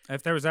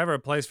 If there was ever a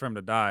place for him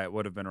to die, it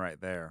would have been right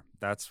there.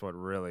 That's what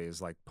really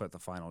is like put the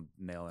final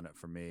nail in it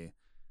for me.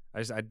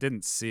 I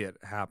didn't see it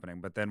happening,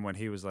 but then when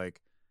he was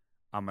like,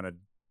 I'm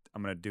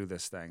gonna do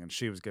this thing, and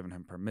she was giving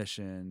him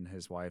permission,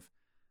 his wife,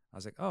 I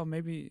was like, oh,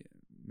 maybe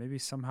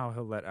somehow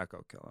he'll let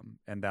Echo kill him,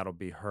 and that'll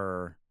be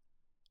her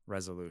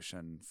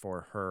resolution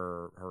for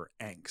her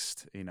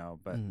angst, you know.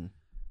 But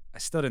I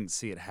still didn't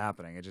see it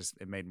happening.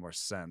 It made more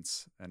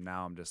sense, and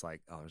now I'm just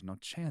like, oh, there's no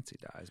chance he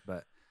dies.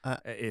 But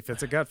if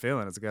it's a gut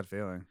feeling, it's a gut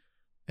feeling.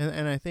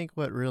 And I think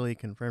what really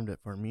confirmed it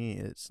for me,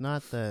 it's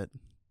not that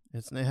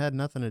it had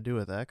nothing to do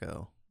with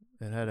Echo.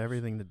 It had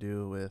everything to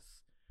do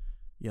with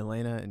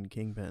Yelena and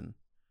Kingpin,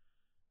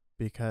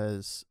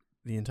 because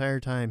the entire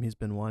time he's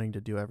been wanting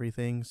to do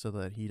everything so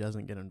that he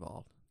doesn't get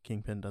involved.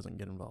 Kingpin doesn't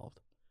get involved.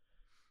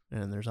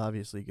 And there's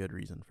obviously good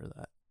reason for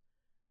that.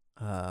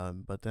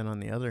 But then on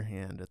the other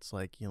hand, it's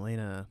like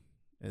Yelena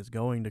is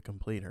going to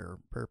complete her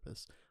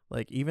purpose.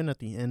 Like even at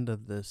the end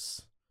of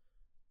this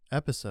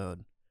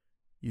episode,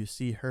 you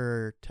see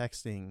her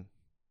texting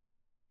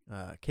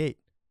Kate,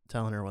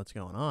 telling her what's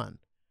going on.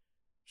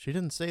 She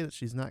didn't say that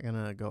she's not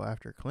going to go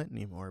after Clint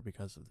anymore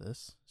because of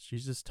this.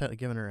 She's just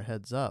giving her a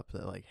heads up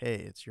that like, hey,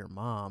 it's your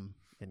mom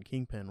and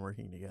Kingpin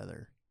working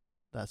together.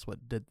 That's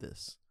what did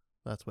this.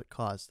 That's what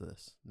caused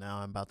this. Now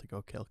I'm about to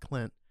go kill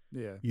Clint.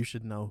 Yeah. You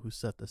should know who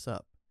set this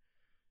up.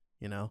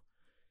 You know?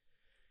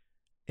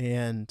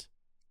 And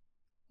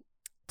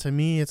to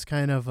me, it's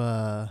kind of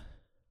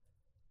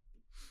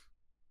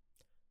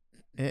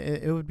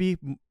it would be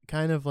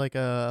kind of like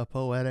a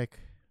poetic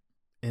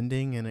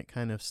ending, and it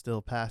kind of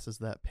still passes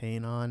that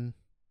pain on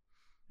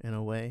in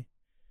a way,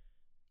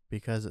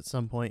 because at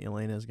some point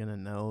Yelena is going to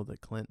know that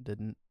Clint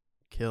didn't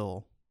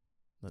kill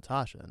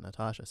Natasha.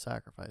 Natasha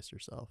sacrificed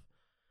herself,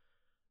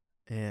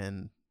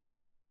 and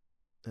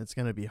it's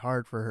going to be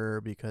hard for her,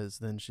 because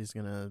then she's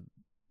going to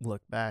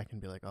look back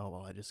and be like, oh,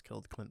 well, I just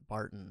killed Clint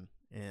Barton,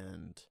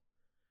 and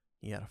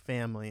he had a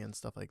family and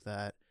stuff like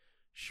that.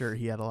 Sure,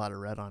 he had a lot of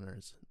red on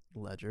his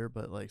ledger,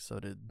 but like so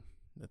did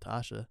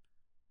Natasha.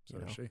 So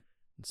does she.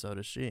 And so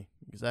does she.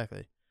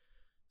 Exactly.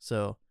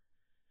 So,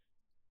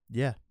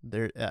 yeah,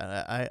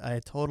 I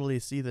totally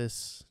see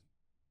this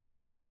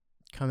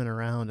coming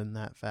around in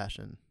that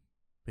fashion,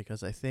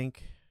 because I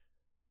think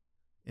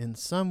in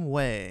some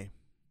way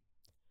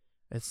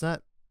it's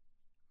not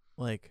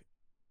like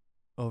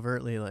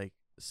overtly like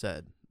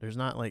said. There's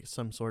not like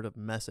some sort of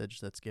message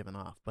that's given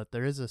off, but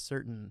there is a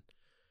certain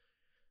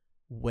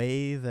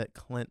way that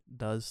Clint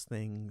does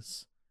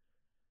things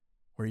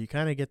where you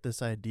kind of get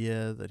this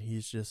idea that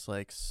he's just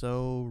like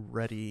so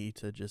ready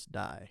to just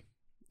die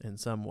in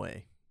some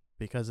way,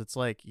 because it's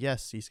like,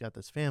 yes, he's got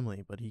this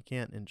family, but he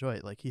can't enjoy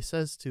it. Like he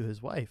says to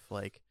his wife,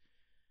 like,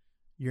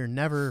 you're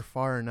never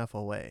far enough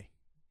away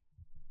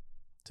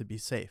to be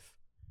safe.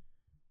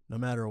 No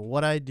matter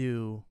what I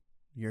do,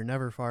 you're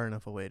never far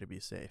enough away to be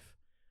safe.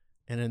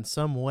 And in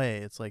some way,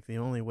 it's like the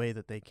only way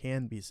that they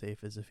can be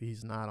safe is if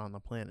he's not on the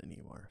planet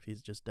anymore, if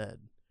he's just dead.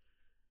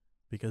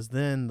 Because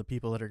then the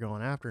people that are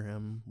going after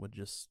him would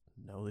just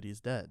know that he's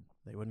dead.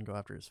 They wouldn't go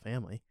after his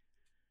family.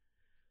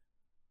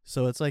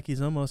 So it's like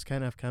he's almost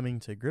kind of coming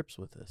to grips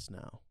with this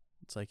now.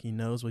 It's like he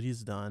knows what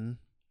he's done.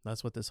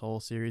 That's what this whole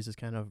series is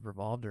kind of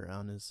revolved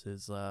around, is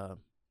his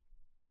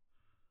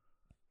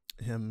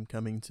him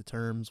coming to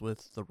terms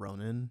with the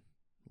Ronin,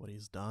 what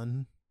he's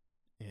done.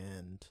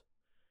 And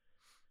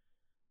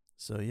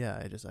so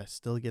yeah, I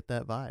still get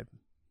that vibe.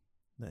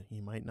 that he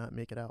might not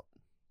make it out.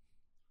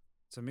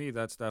 To me,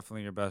 that's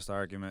definitely your best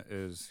argument.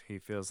 Is he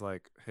feels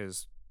like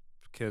his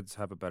kids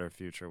have a better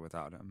future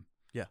without him.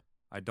 Yeah.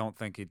 I don't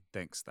think he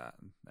thinks that,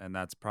 and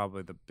that's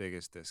probably the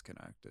biggest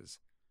disconnect. Is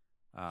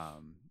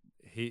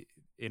he,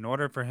 in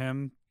order for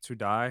him to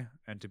die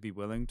and to be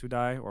willing to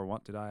die or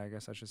want to die, I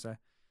guess I should say,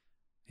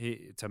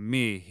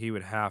 he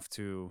would have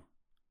to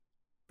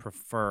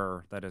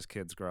prefer that his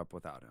kids grow up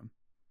without him.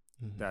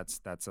 Mm-hmm.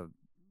 That's a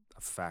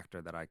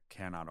factor that I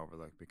cannot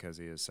overlook because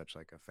he is such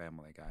like a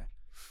family guy.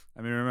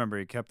 I mean, remember,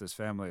 he kept his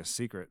family a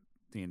secret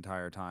the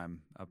entire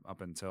time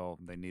up until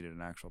they needed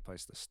an actual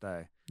place to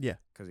stay. Yeah,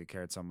 because he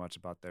cared so much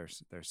about their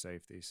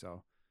safety.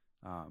 So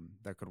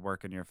that could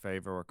work in your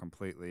favor or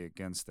completely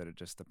against it. It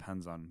just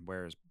depends on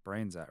where his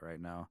brain's at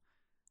right now.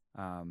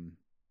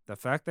 The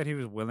fact that he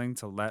was willing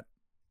to let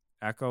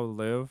Echo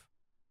live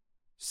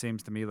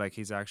seems to me like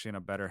he's actually in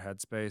a better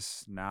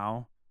headspace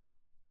now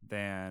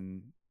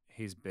than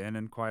he's been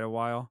in quite a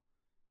while.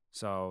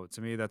 So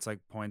to me, that's like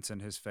points in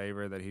his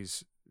favor that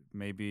he's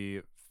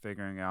maybe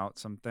figuring out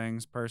some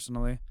things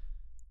personally.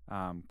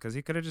 Because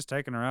he could have just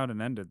taken her out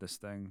and ended this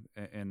thing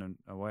in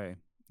a way,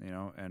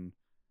 and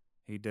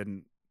he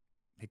didn't.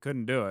 He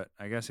couldn't do it.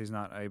 I guess he's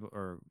not able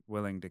or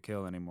willing to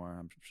kill anymore.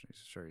 I'm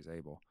sure he's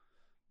able,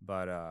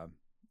 but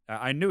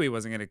I knew he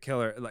wasn't going to kill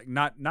her. Like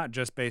not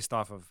just based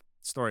off of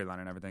storyline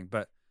and everything,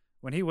 but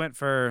when he went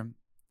for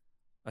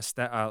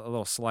a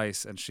little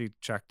slice and she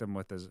checked him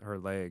with her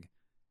leg,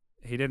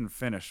 he didn't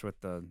finish with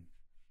the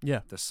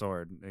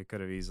sword. It could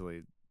have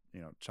easily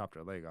chopped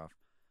her leg off.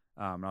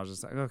 And I was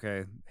just like,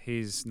 okay,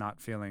 he's not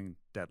feeling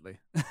deadly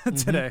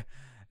today.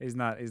 He's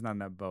not in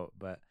that boat,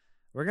 but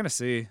we're gonna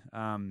see.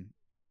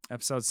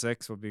 Episode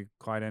 6 will be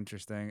quite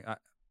interesting.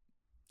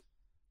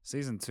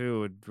 Season 2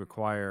 would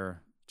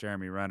require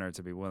Jeremy Renner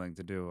to be willing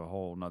to do a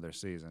whole nother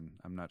season.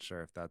 I'm not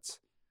sure if that's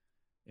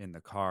in the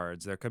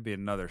cards. There could be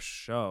another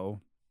show.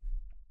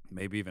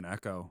 Maybe even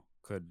Echo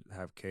could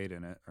have Kate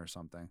in it or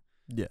something.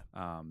 Yeah.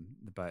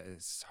 But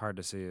it's hard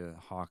to see a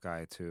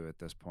Hawkeye 2 at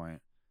this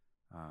point.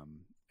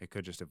 It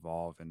could just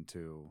evolve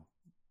into,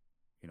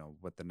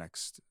 what the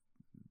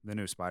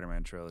new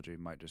Spider-Man trilogy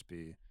might just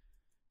be.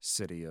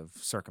 City of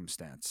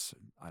Circumstance.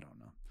 I don't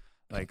know.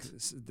 Like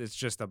it's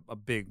just a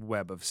big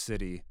web of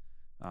city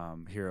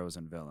heroes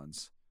and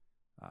villains.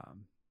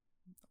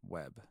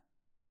 Web.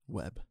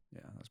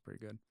 Yeah, that's pretty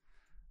good.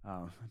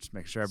 Just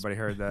make sure everybody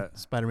heard that.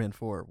 Spider-Man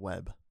 4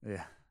 Web.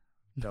 Yeah.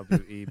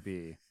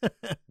 WEB.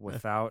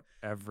 Without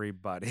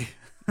everybody.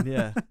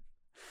 Yeah.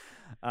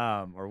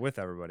 Or with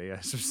everybody.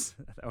 Yeah,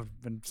 that would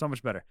have been so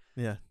much better.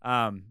 Yeah.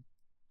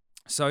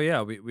 So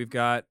yeah,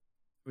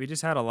 we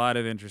just had a lot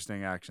of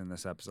interesting action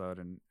this episode,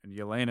 and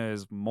Yelena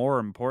is more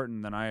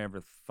important than I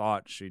ever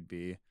thought she'd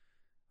be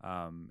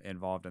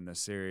involved in this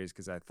series,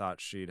 because I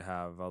thought she'd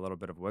have a little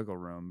bit of wiggle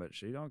room, but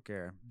she don't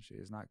care. She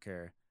does not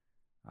care.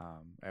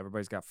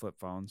 Everybody's got flip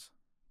phones.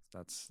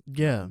 That's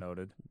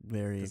noted.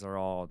 Very. Because they're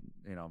all,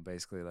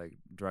 basically like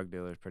drug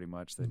dealers pretty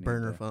much. They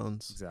burner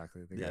phones.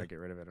 Exactly. They got to get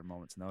rid of it at a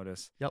moment's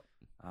notice. Yep.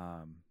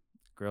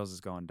 Grills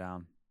is going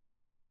down.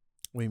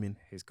 What do you mean?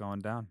 He's going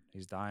down.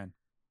 He's dying.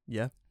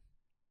 Yeah.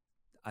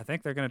 I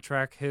think they're going to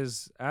track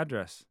his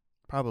address.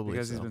 Probably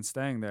because so. he's been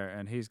staying there,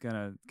 and he's going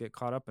to get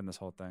caught up in this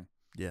whole thing.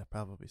 Yeah,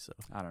 probably so.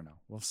 I don't know.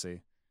 We'll see.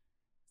 It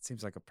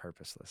seems like a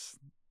purposeless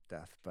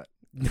death, but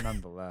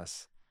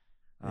nonetheless.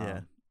 Yeah.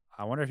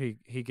 I wonder if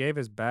he gave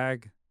his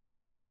bag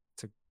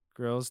to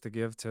Grills to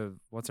give to,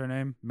 what's her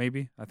name?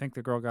 Maybe. I think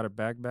the girl got her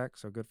bag back,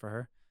 so good for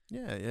her.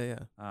 Yeah.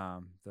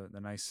 The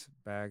nice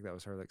bag that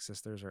was her like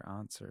sisters or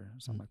aunts or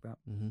something like that.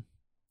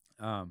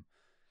 Mm-hmm.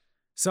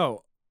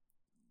 So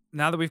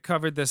now that we've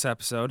covered this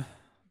episode,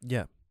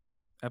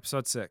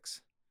 episode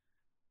 6.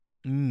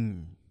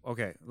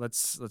 Okay,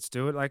 let's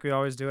do it like we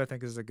always do. I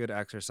think this is a good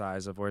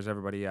exercise of where's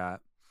everybody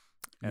at,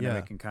 and then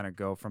we can kind of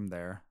go from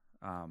there.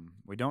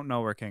 We don't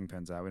know where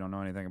Kingpin's at. We don't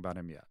know anything about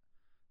him yet,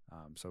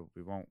 so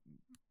we won't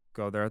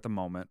go there at the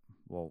moment.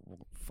 We'll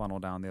funnel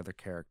down the other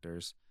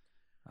characters.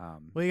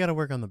 Well, you got to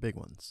work on the big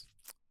ones.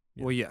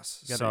 Yeah. Well,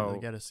 yes. You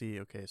got to see.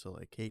 Okay, so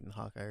like Kate and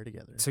Hawkeye are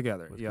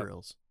together with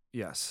Grills.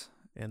 Yes.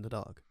 And the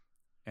dog.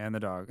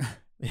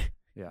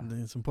 Yeah.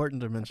 It's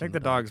important to mention. I think the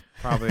dog's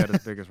probably had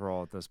his biggest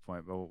role at this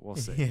point, but we'll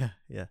see.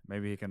 Yeah.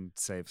 Maybe he can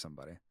save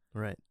somebody.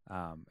 Right.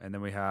 And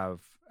then we have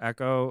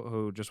Echo,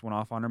 who just went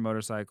off on her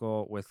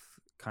motorcycle with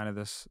kind of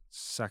this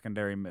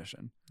secondary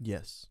mission.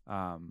 Yes.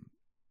 I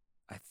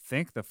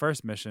think the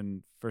first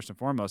mission, first and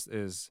foremost,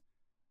 is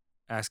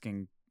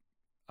asking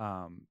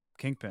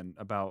Kingpin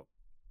about,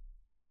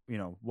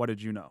 what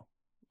did you know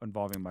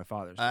involving my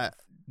father's death?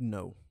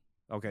 No.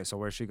 Okay, so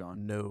where's she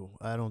going? No,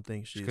 I don't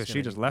think she's. Because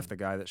she just left the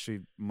guy that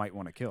she might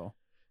want to kill.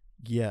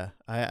 Yeah,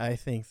 I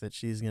think that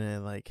she's gonna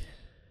like.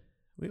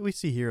 We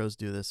see heroes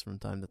do this from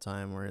time to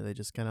time, where they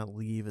just kind of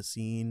leave a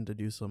scene to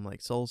do some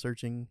like soul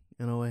searching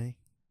in a way,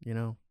 I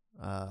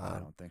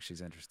don't think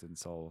she's interested in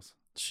souls.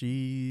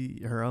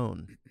 Her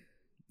own.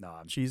 No,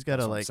 she's got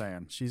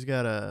to she's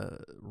got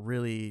to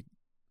really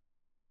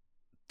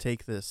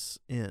take this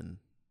in,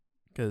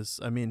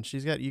 because I mean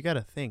you got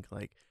to think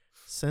like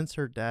since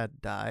her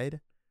dad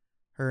died,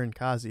 her and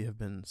Kazi have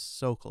been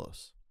so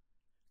close.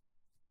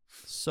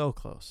 So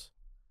close.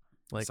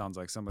 Like, sounds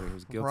like somebody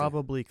who's guilty.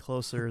 Probably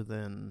closer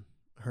than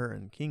her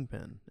and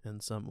Kingpin in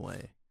some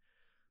way.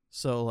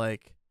 So,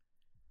 like,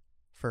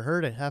 for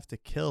her to have to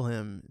kill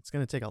him, it's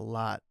going to take a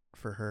lot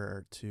for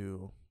her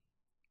to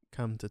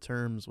come to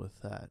terms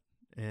with that.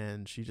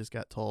 And she just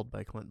got told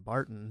by Clint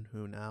Barton,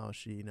 who now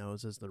she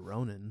knows as the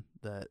Ronin,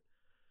 that,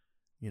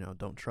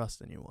 don't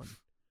trust anyone,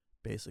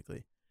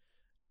 basically.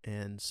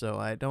 And so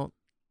You don't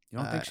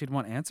think she'd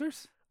want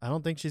answers? I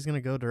don't think she's going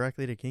to go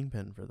directly to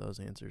Kingpin for those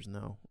answers,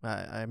 no.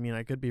 I mean,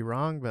 I could be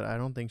wrong, but I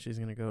don't think she's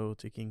going to go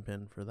to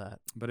Kingpin for that.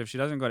 But if she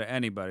doesn't go to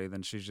anybody,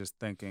 then she's just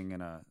thinking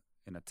in a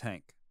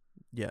tank.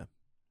 Yeah.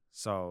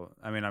 So,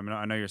 I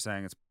know you're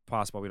saying it's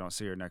possible we don't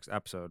see her next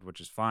episode, which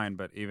is fine,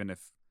 but even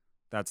if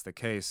that's the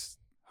case,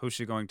 who's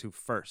she going to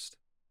first?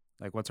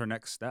 Like, what's her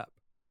next step?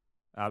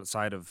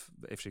 Outside of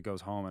if she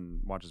goes home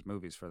and watches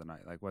movies for the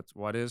night. Like,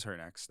 what is her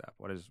next step?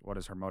 What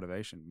is her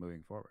motivation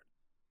moving forward?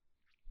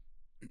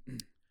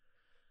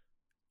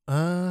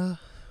 Because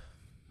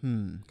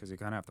you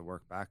kind of have to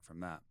work back from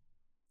that.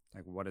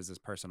 Like, what does this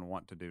person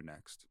want to do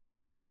next?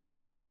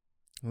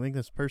 I think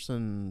this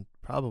person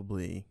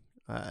probably,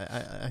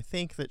 I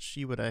think that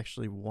she would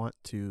actually want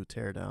to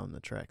tear down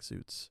the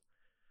tracksuits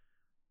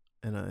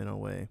in a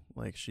way.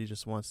 Like, she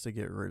just wants to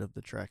get rid of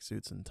the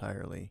tracksuits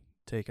entirely,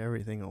 take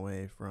everything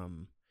away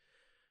from,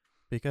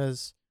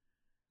 because,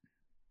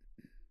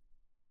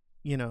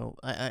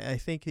 I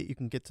think that you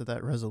can get to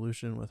that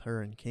resolution with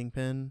her and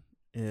Kingpin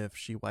if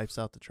she wipes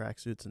out the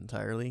tracksuits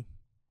entirely.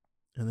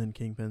 And then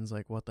Kingpin's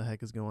like, what the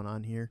heck is going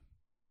on here?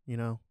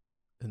 And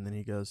then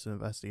he goes to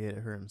investigate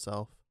it her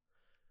himself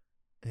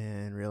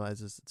and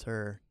realizes it's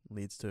her,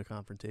 leads to a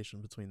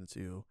confrontation between the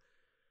two.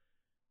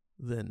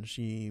 Then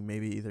she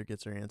maybe either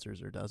gets her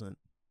answers or doesn't,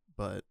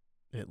 but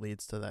it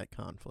leads to that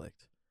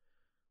conflict.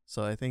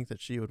 So I think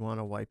that she would want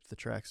to wipe the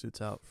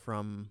tracksuits out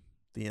from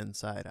the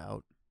inside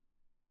out.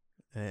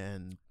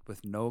 And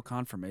with no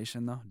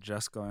confirmation, though,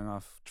 just going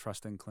off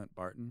trusting Clint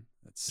Barton,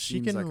 it she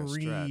seems can like a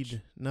read.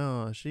 stretch.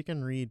 No, she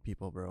can read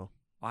people, bro.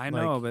 I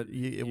know, but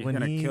you're going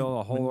to kill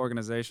a whole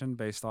organization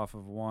based off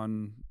of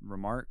one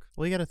remark?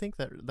 Well, you got to think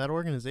that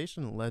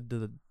organization led to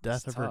the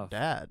death of her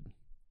dad.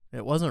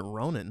 It wasn't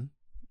Ronin.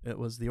 It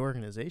was the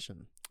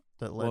organization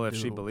that led to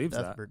she believes the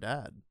death that of her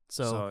dad.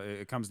 So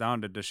it comes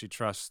down to, does she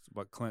trust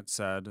what Clint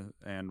said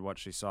and what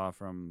she saw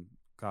from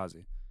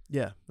Kazi?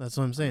 Yeah, that's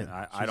what I'm saying.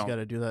 I She's got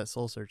to do that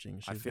soul searching.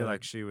 I feel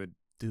like she would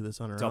do this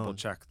on her own. Double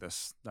check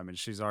this. I mean,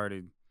 she's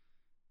already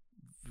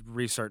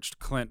researched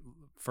Clint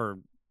for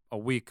a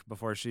week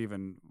before she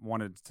even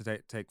wanted to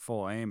take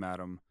full aim at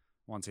him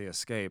once he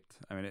escaped.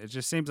 I mean, it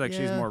just seems like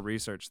she's more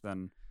researched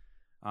than.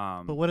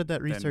 But what did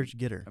that research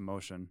get her?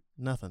 Emotion.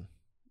 Nothing.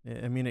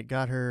 I mean, it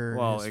got her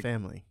his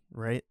family,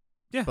 right?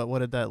 Yeah. But what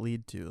did that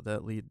lead to?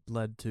 That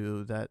led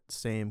to that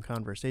same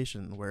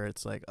conversation where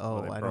it's like,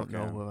 I don't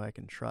know who I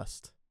can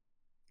trust.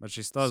 But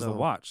she still has the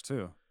watch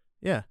too.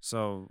 Yeah.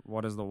 So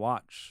what is the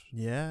watch?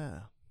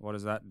 Yeah. What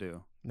does that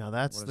do? Now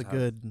that's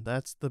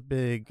that's the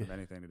big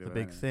anything to do the with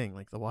big anything. thing.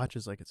 Like, the watch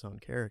is like its own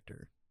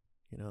character,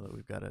 that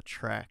we've got to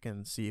track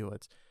and see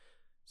what's.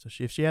 So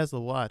if she has the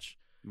watch,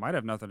 might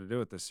have nothing to do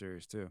with this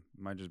series too.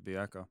 It might just be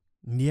Echo.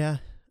 Yeah.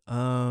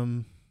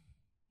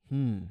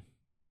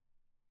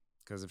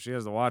 Because if she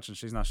has the watch and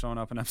she's not showing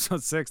up in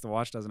episode 6, the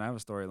watch doesn't have a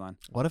storyline.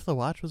 What if the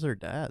watch was her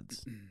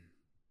dad's?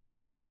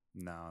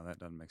 No, that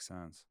doesn't make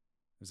sense.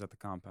 Is that the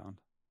compound?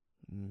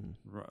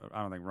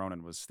 I don't think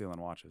Ronan was stealing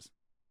watches.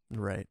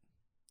 Right.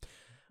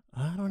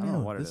 I don't know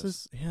what this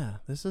is.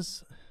 This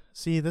is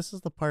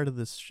the part of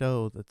this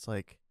show that's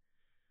like,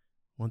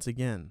 once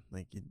again,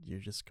 like, you're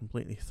just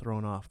completely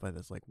thrown off by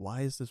this. Like,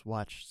 why is this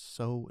watch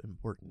so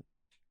important?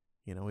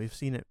 We've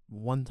seen it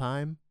one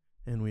time,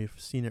 and we've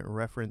seen it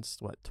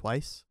referenced,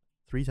 twice?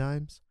 3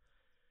 times?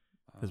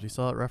 Because we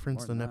saw it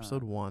referenced in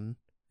episode 1.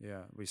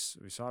 Yeah, we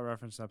saw it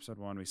referenced in episode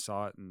 1. We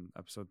saw it in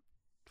episode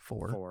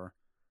 4.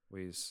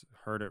 We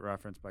heard it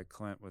referenced by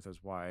Clint with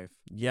his wife.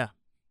 Yeah.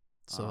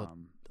 So,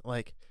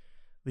 like,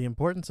 the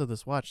importance of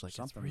this watch, like,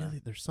 it's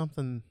really, there's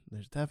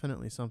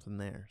definitely something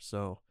there.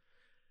 So,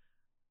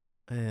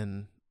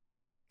 and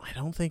I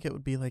don't think it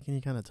would be like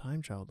any kind of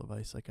time travel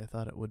device like I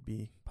thought it would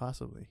be,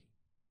 possibly.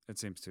 It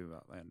seems too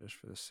outlandish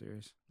for this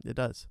series. It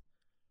does.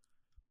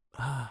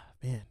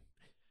 Man.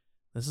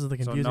 This is the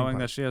confusing part. So knowing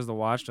part. that she has the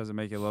watch, does it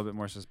make you a little bit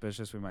more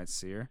suspicious we might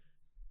see her?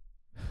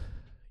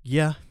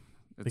 Yeah.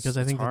 Because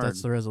I think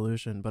that's the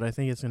resolution, but I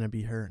think it's going to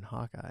be her and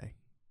Hawkeye.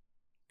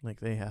 Like,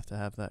 they have to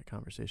have that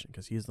conversation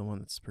because he's the one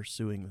that's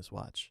pursuing this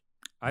watch.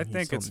 I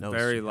think it's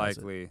very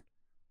likely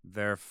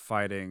they're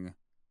fighting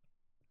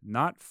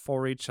not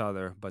for each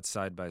other, but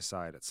side by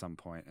side at some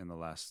point in the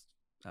last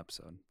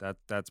episode.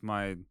 That's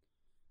my,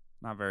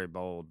 not very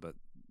bold, but,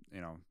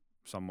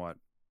 somewhat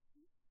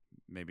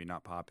maybe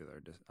not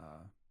popular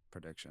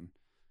prediction.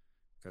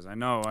 Because I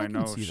know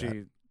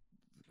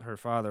her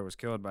father was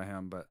killed by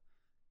him, but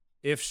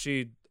if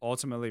she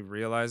ultimately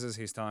realizes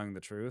he's telling the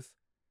truth,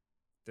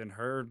 then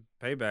her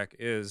payback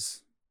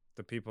is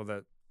the people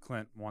that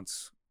Clint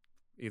wants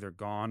either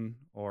gone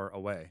or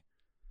away.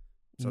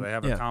 So they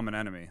have a common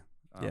enemy,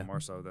 more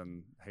so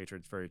than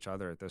hatred for each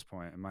other at this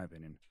point, in my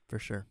opinion. For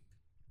sure.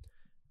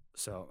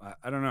 So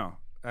I don't know.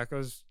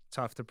 Echo's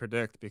tough to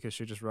predict because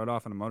she just rode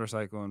off on a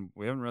motorcycle, and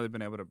we haven't really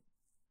been able to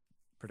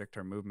predict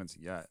her movements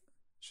yet.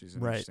 She's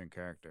an interesting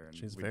character, and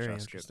she's we very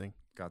just interesting.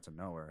 Got to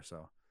know her,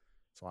 so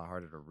it's a lot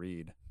harder to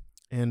read.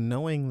 And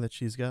knowing that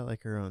she's got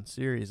like her own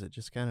series, it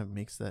just kind of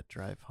makes that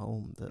drive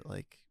home that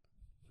like,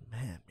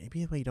 man,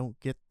 maybe we don't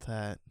get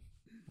that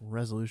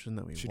resolution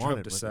that we wanted. She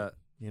drove to set.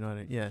 You know what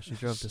I mean? Yeah, she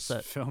drove to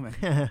set. Filming.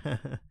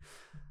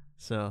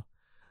 So,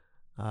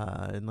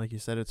 and like you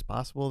said, it's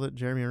possible that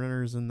Jeremy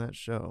Renner's in that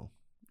show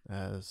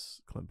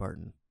as Clint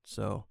Barton.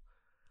 So,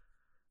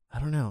 I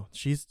don't know.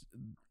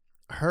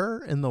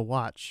 Her and The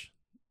Watch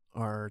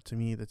are, to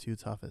me, the two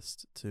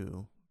toughest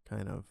to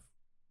kind of,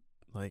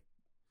 like,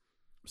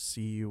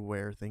 see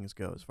where things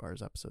go as far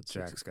as episode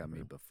 6. Jack's got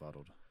me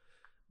befuddled.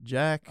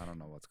 Jack. I don't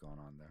know what's going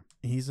on there.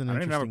 He's an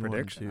interesting one, too. I don't even have a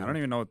prediction. I don't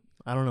even know.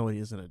 I don't know what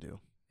he's going to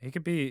do. He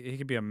could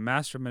be a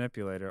master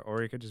manipulator,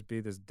 or he could just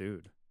be this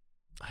dude.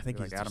 I think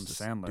he's like Adam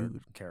just Sandler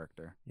dude,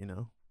 character. You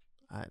know,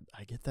 I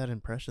get that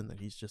impression that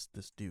he's just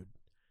this dude.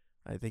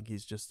 I think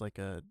he's just like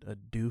a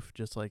doof,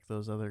 just like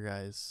those other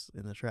guys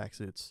in the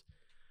tracksuits.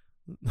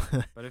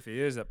 But if he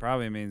is, that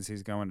probably means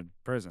he's going to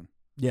prison.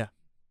 Yeah,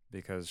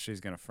 because she's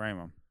gonna frame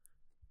him,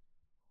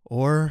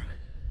 or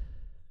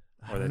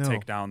they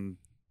take down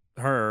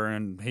her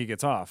and he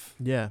gets off.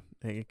 Yeah,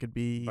 it could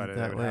be but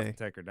that would way. Have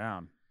to take her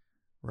down.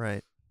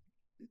 Right.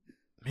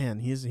 Man,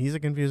 he's a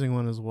confusing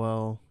one as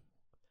well.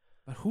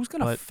 But who's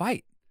gonna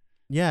fight?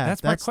 Yeah,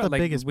 that's the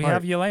biggest part. We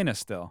have Yelena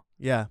still.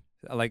 Yeah.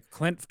 Like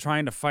Clint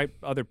trying to fight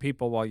other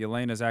people while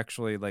Yelena's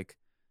actually like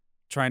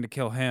trying to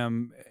kill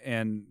him,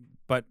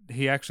 but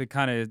he actually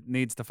kind of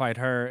needs to fight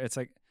her. It's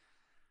like,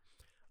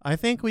 I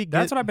think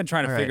that's what I've been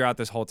trying to figure out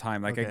this whole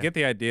time. Like, I get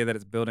the idea that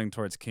it's building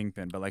towards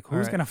Kingpin, but like,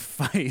 who's gonna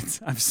fight?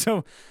 I'm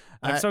so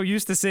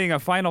used to seeing a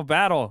final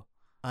battle.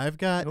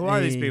 Who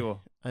are these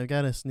people? I've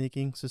got a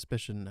sneaking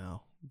suspicion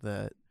now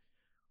that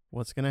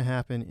what's going to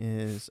happen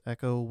is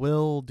Echo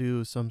will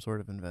do some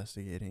sort of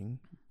investigating,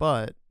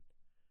 but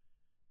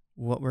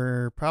what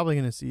we're probably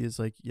going to see is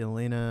like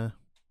Yelena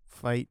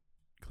fight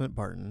Clint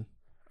Barton.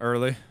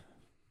 Early.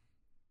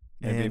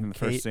 Maybe even the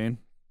first scene.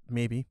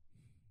 Maybe.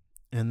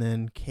 And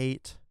then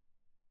Kate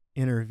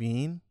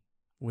intervene,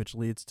 which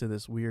leads to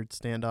this weird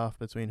standoff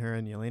between her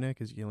and Yelena,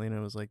 because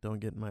Yelena was like, don't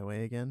get in my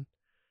way again.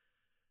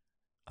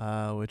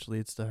 Which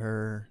leads to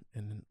her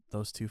and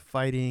those two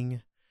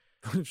fighting.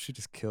 What if she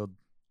just killed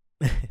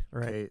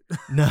right. Kate?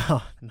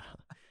 No.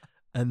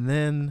 And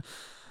then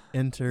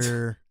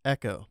enter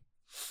Echo,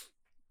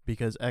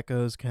 because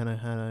Echo's kind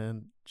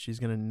of she's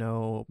going to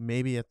know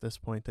maybe at this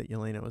point that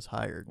Yelena was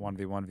hired.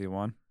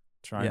 1v1v1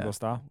 triangle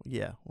style?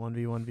 Yeah,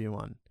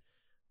 1v1v1.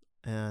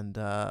 And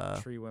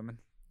tree women.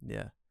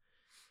 Yeah.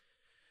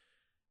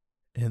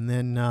 And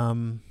then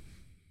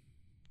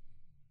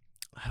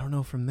I don't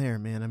know from there,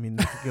 man. I mean,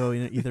 it could go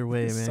either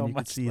way, man. So you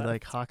could see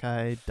like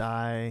Hawkeye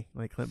die,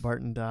 like Clint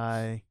Barton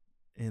die,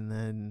 and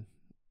then,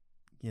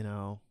 you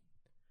know,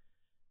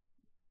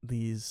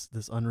 this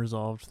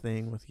unresolved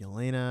thing with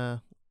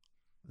Yelena,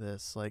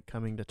 this like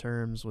coming to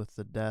terms with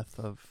the death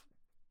of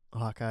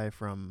Hawkeye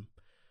from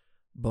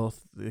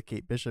both the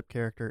Kate Bishop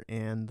character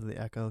and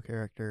the Echo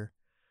character.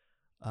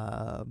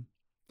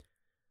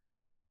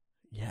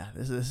 Yeah,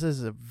 this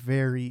is a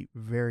very,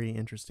 very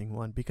interesting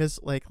one, because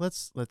like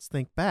let's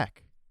think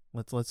back.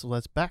 Let's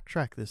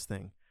backtrack this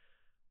thing.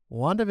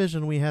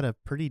 WandaVision, we had a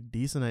pretty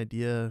decent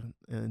idea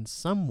in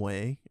some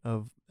way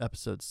of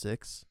episode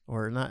 6,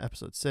 or not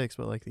episode 6,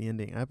 but like the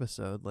ending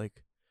episode.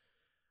 Like,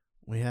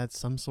 we had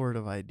some sort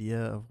of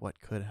idea of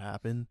what could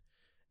happen.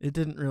 It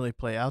didn't really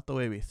play out the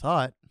way we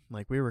thought.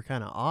 Like, we were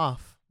kind of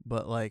off,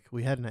 but like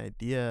we had an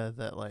idea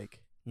that,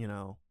 like, you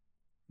know,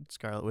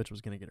 Scarlet Witch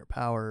was going to get her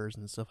powers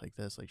and stuff like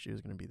this. Like, she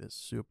was going to be this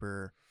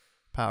super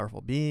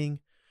powerful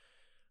being.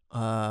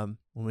 When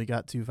we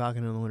got to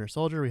Falcon and the Winter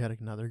Soldier, we had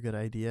another good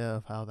idea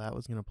of how that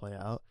was going to play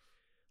out.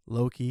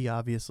 Loki,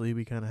 obviously,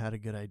 we kind of had a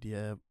good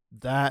idea.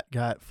 That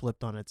got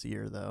flipped on its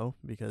ear, though,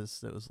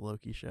 because it was a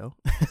Loki show.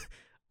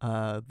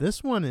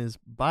 This one is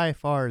by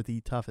far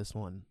the toughest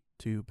one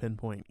to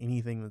pinpoint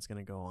anything that's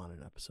going to go on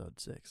in episode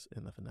 6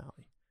 in the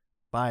finale.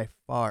 By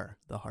far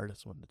the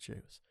hardest one to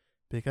choose,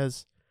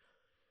 because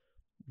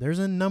there's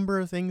a number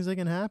of things that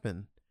can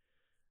happen,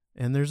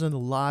 and there's a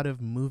lot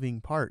of moving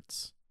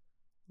parts.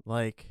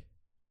 Like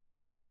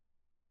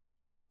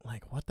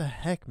what the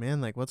heck, man?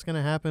 Like, what's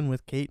gonna happen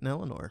with Kate and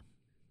Eleanor?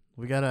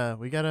 We gotta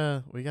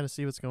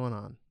see what's going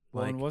on.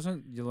 Well, and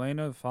wasn't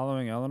Yelena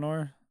following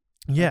Eleanor?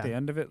 Yeah. At the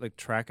end of it, like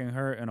tracking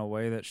her in a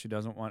way that she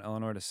doesn't want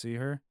Eleanor to see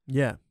her.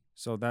 Yeah.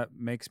 So that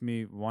makes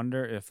me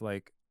wonder if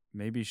like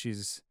maybe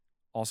she's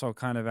also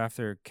kind of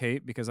after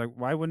Kate, because like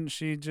why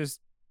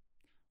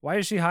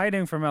is she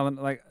hiding from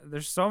Eleanor? Like,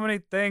 there's so many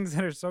things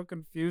that are so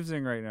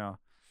confusing right now.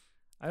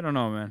 I don't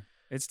know, man.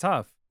 It's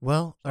tough.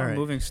 Well, all right.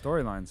 Moving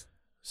storylines.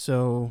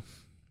 So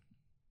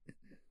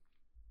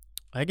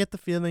I get the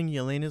feeling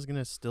Yelena's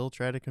gonna still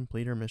try to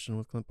complete her mission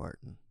with Clint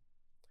Barton.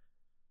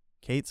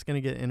 Kate's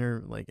gonna get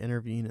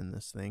intervene in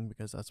this thing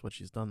because that's what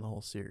she's done the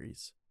whole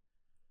series.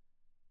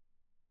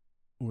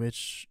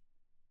 Which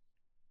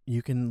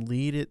you can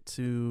lead it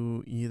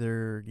to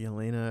either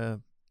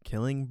Yelena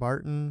killing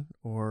Barton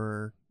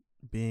or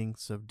being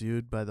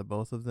subdued by the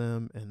both of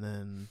them, and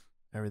then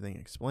everything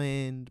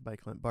explained by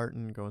Clint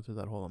Barton going through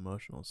that whole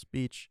emotional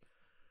speech,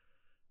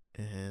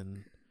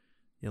 and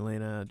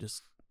Yelena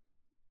just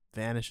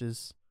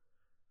vanishes.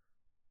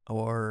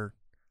 Or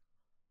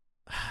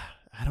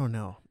I don't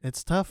know.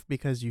 It's tough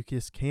because you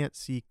just can't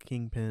see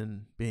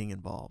Kingpin being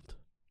involved.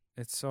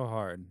 It's so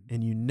hard.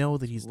 And you know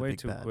that he's the way big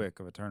too bad. quick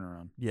of a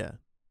turnaround. Yeah.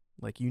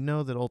 Like, you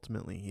know that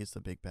ultimately he's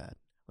the big bad.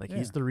 Like, Yeah.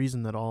 he's the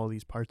reason that all of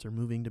these parts are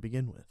moving to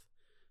begin with.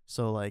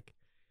 So, like,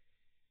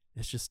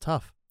 it's just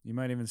tough. You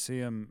might even see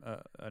him,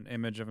 an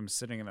image of him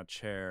sitting in a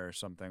chair or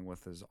something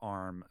with his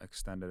arm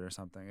extended or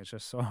something. It's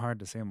just so hard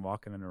to see him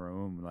walking in a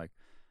room like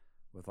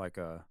with like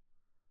a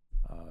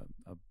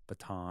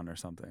baton or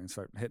something and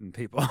start hitting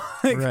people.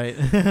 Like, Right.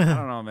 I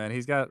don't know, man.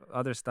 He's got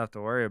other stuff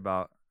to worry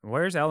about.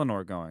 Where's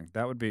Eleanor going?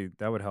 That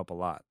would help a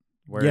lot.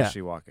 Where is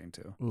she walking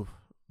to? Oof.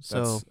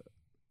 That's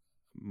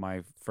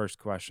my first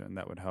question.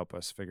 That would help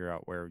us figure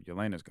out where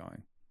Yelena's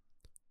going.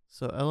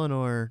 So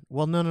Eleanor,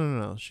 well,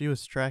 no. She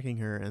was tracking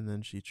her, and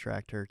then she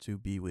tracked her to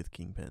be with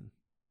Kingpin.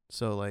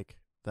 So, like,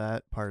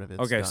 that part of it's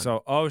okay,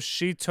 done. so,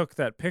 she took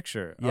that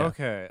picture. Yeah.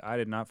 Okay, I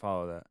did not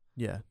follow that.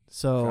 Yeah.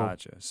 So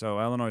Gotcha. So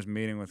Eleanor's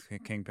meeting with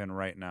Kingpin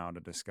right now to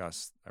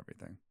discuss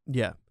everything.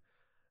 yeah.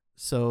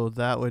 So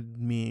that would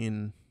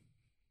mean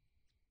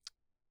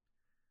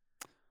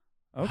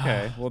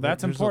okay. Well,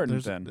 that's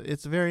important then.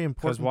 It's very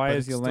important. Because why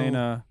is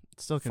Yelena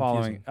still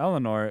following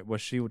Eleanor?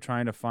 Was she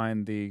trying to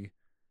find the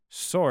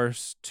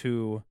source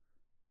to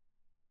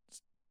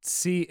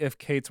see if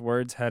Kate's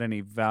words had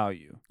any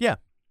value? Yeah.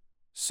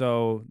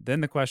 So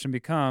then the question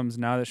becomes,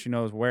 now that she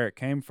knows where it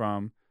came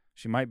from,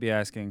 she might be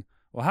asking,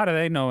 well, how do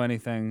they know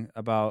anything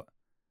about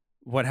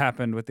what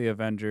happened with the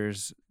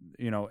Avengers,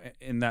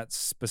 in that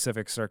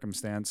specific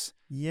circumstance?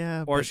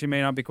 Yeah. Or she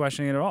may not be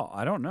questioning it at all.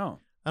 I don't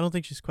know. I don't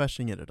think she's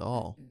questioning it at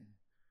all.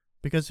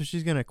 Because if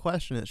she's going to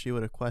question it, she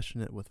would have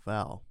questioned it with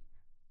Val.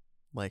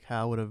 Like,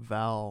 how would have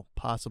Val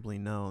possibly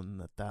known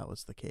that that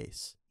was the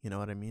case? You know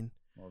what I mean?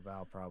 Well,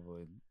 Val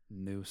probably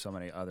knew so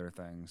many other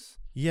things.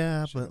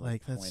 Yeah, She but really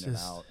like that's pointed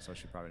just out, so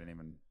she probably didn't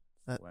even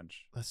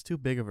flinch. That's too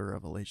big of a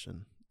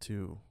revelation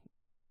to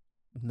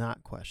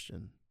not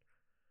question.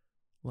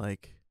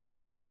 Like,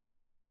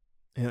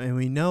 and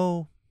we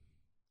know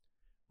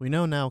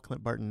now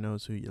Clint Barton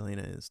knows who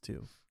Yelena is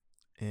too.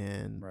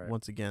 And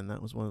once again,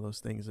 that was one of those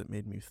things that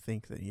made me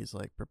think that he's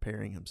like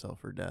preparing himself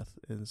for death.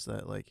 Is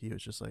that like he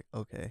was just like,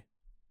 okay,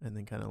 and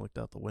then kind of looked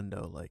out the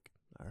window like,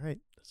 all right,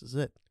 this is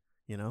it,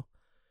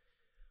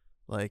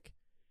 Like,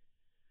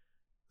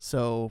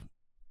 so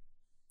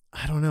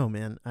I don't know,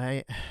 man.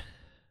 I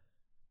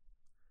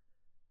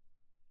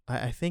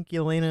think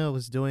Yelena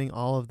was doing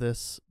all of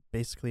this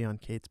basically on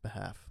Kate's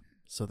behalf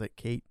so that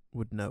Kate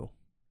would know.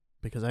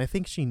 Because I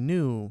think she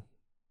knew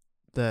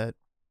that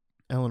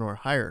Eleanor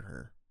hired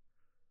her.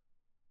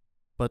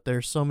 But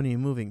there's so many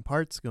moving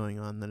parts going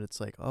on that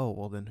it's like, oh,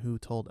 well, then who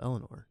told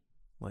Eleanor?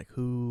 Like,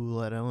 who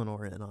let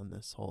Eleanor in on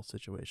this whole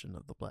situation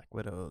of the Black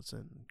Widows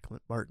and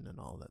Clint Barton and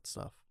all that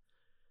stuff?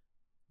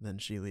 Then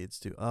she leads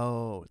to,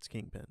 oh, it's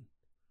Kingpin.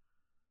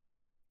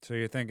 So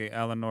you're thinking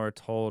Eleanor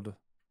told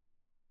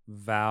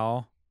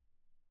Val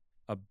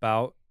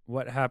about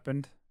what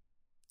happened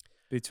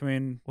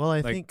between,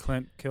 I think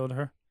Clint killed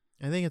her?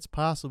 I think it's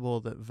possible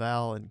that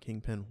Val and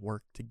Kingpin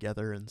work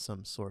together in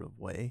some sort of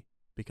way.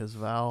 Because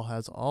Val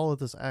has all of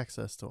this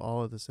access to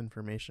all of this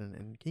information,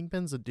 and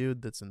Kingpin's a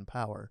dude that's in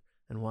power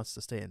and wants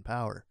to stay in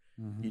power.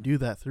 Mm-hmm. You do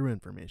that through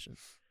information.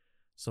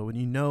 So when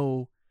you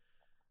know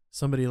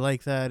somebody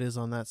like that is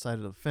on that side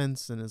of the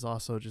fence and is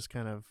also just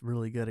kind of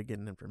really good at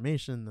getting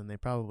information, then they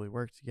probably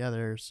work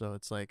together. So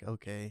it's like,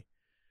 okay,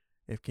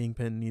 if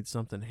Kingpin needs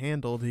something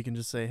handled, he can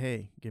just say,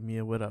 hey, give me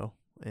a widow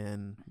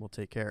and we'll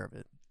take care of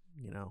it,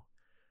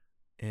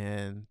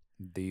 And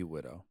the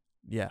widow.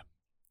 Yeah.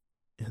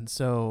 And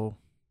so...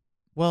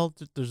 Well,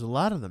 there's a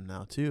lot of them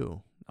now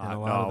too. And a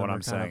lot of them what are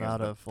I'm saying kind of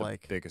out is of the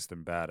like biggest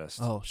and baddest.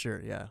 Oh, sure,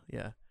 yeah.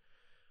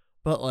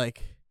 But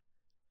like,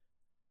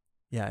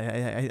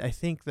 yeah, I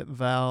think that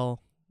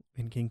Val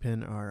and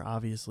Kingpin are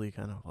obviously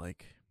kind of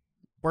like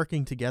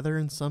working together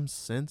in some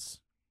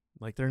sense.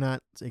 Like they're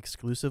not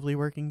exclusively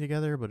working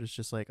together, but it's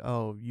just like,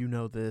 oh, you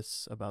know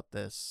this about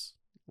this,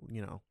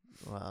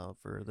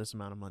 for this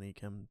amount of money,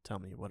 come tell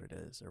me what it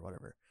is or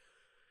whatever.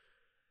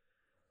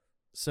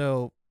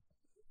 So.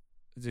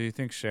 Do you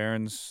think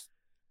Sharon's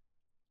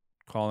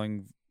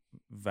calling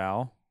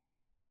Val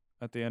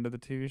at the end of the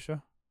TV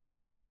show?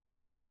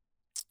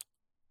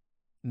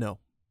 No.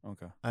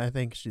 Okay. I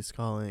think she's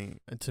calling...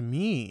 To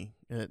me,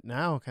 it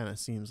now kind of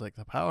seems like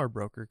the power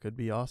broker could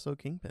be also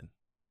Kingpin.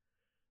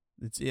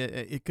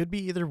 It could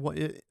be either...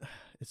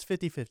 It's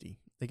 50-50.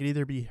 They could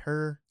either be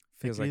her...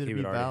 Feels like he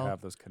would already Val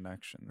have those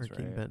connections, or right?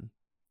 Kingpin.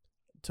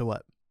 To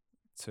what?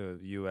 to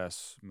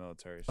U.S.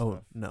 military Oh,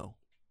 stuff. no.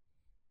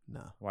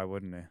 Why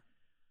wouldn't he?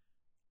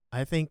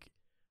 I think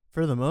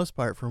for the most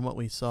part, from what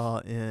we saw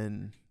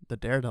in the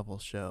Daredevil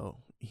show,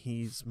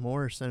 he's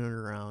more centered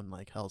around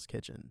like Hell's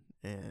Kitchen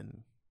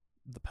and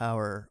the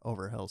power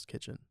over Hell's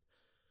Kitchen.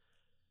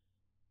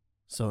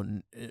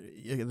 So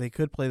they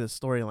could play the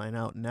storyline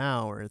out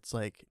now where it's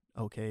like,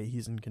 okay,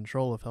 he's in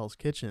control of Hell's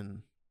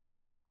Kitchen.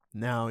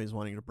 Now he's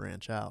wanting to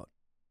branch out.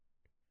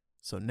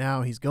 So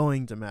now he's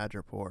going to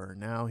Madripoor.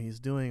 Now he's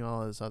doing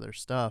all this other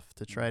stuff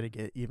to try to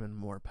get even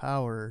more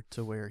power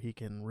to where he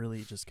can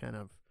really just kind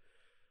of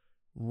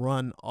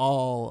run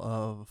all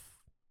of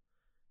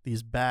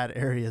these bad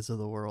areas of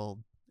the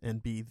world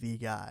and be the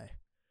guy,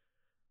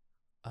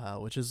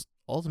 which is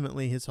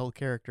ultimately his whole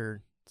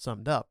character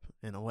summed up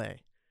in a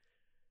way.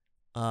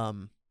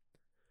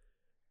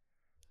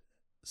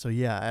 So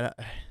yeah,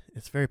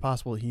 it's very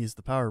possible he's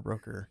the power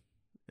broker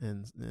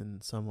in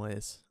some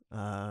ways.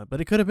 But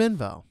it could have been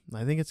Val.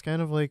 I think it's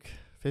kind of like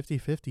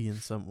 50-50 in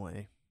some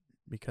way,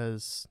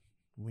 because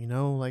we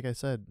know, like I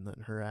said,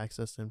 that her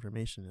access to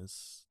information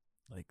is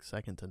like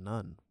second to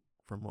none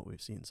from what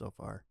we've seen so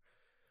far.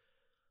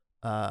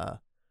 But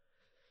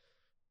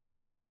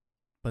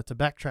to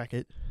backtrack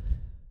it,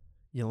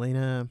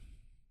 Yelena,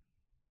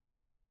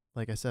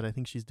 like I said, I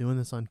think she's doing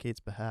this on Kate's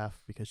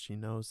behalf because she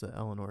knows that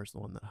Eleanor is the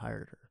one that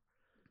hired her.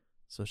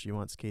 So she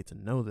wants Kate to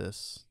know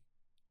this.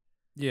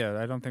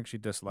 Yeah, I don't think she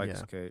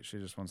dislikes Kate. She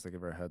just wants to give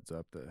her a heads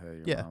up that,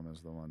 hey, your mom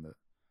is the one that,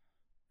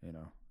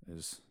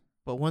 is...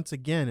 But once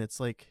again, it's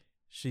like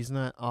she's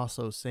not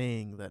also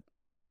saying that,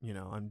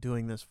 I'm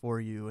doing this for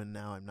you and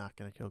now I'm not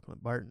going to kill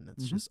Clint Barton.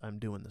 It's just, I'm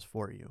doing this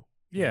for you.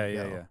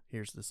 Yeah.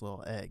 Here's this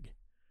little egg.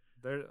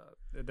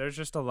 There's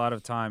just a lot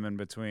of time in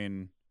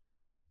between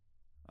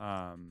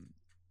that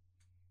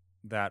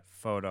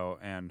photo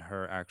and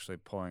her actually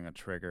pulling a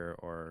trigger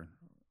or,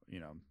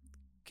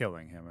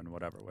 killing him in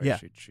whatever way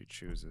she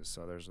chooses.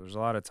 So there's a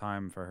lot of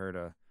time for her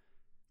to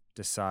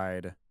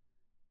decide,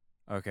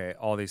 okay,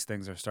 all these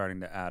things are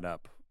starting to add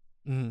up.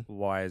 Mm-hmm.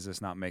 Why is this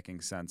not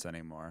making sense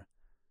anymore?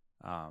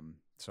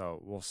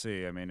 So we'll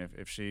see. I mean,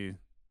 if she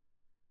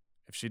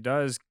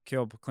does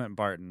kill Clint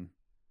Barton,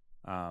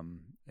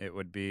 it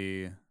would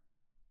be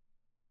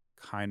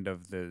kind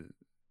of the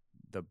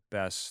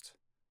best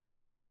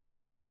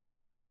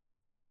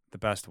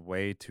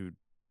way to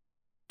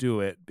do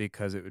it,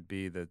 because it would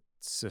be the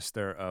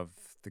sister of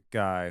the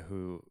guy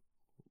who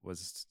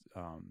was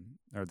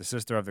or the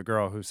sister of the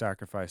girl who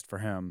sacrificed for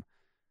him.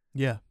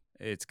 Yeah.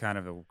 It's kind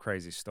of a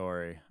crazy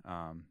story.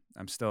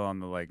 I'm still on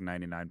the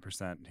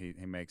 99% he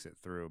makes it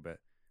through, but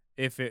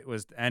if it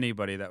was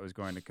anybody that was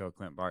going to kill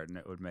Clint Barton,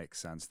 it would make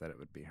sense that it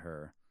would be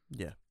her.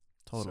 Yeah,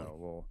 totally.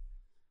 So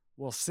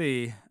we'll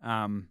see.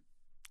 And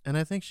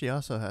I think she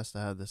also has to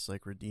have this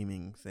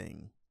redeeming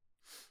thing,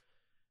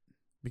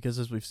 because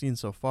as we've seen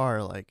so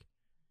far,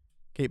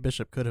 Kate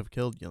Bishop could have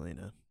killed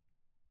Yelena,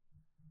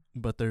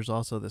 but there's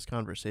also this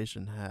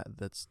conversation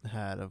that's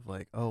had of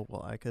oh,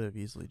 well, I could have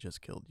easily just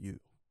killed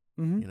you.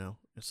 Mm-hmm.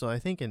 So I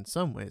think in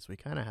some ways we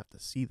kind of have to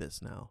see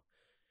this now.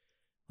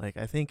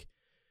 I think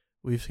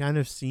we've kind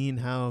of seen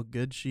how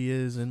good she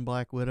is in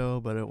Black Widow,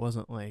 but it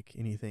wasn't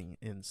anything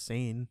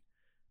insane.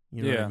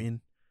 You know what I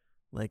mean?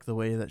 The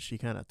way that she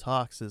kind of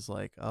talks is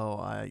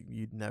oh,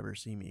 you'd never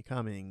see me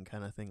coming,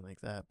 kind of thing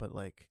like that. But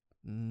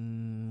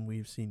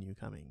we've seen you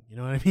coming. You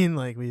know what I mean?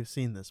 We've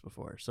seen this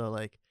before. So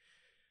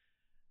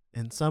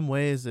in some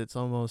ways it's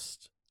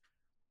almost,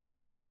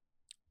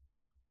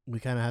 we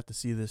kind of have to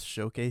see this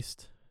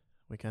showcased.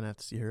 We kind of have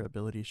to see her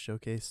abilities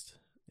showcased,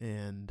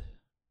 and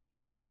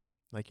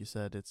like you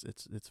said,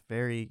 it's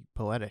very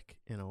poetic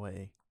in a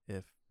way.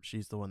 If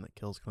she's the one that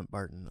kills Clint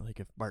Barton,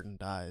 if Barton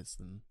dies,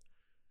 then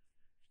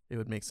it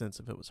would make sense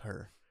if it was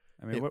her.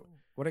 I mean,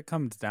 what it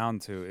comes down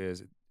to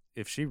is,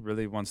 if she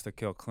really wants to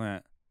kill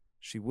Clint,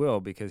 she will,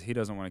 because he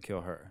doesn't want to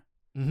kill her.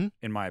 Mm-hmm.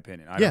 In my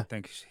opinion, I don't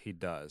think he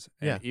does.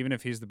 And even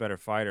if he's the better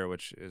fighter,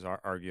 which is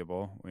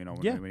arguable,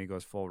 when he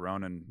goes full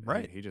Ronin,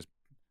 right? He just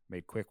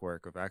made quick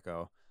work of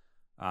Echo.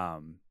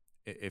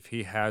 If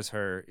he has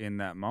her in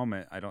that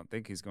moment, I don't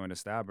think he's going to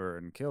stab her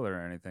and kill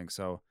her or anything.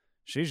 So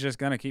she's just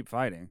going to keep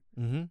fighting,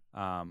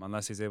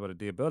 unless he's able to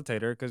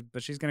debilitate her.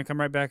 But she's going to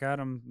come right back at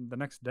him the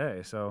next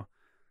day. So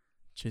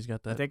she's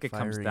got that. I think it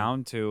comes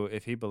down to,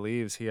 if he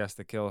believes he has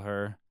to kill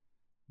her,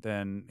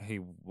 then he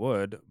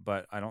would.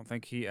 But I don't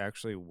think he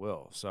actually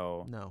will.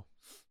 So no.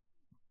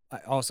 I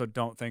also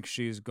don't think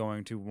she's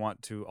going to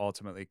want to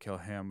ultimately kill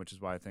him, which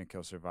is why I think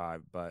he'll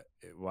survive. But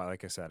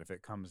like I said, if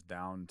it comes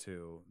down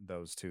to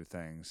those two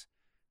things,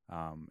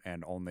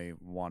 and only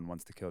one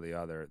wants to kill the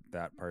other,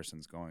 that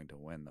person's going to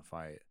win the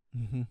fight.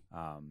 Mm-hmm.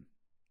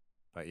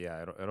 But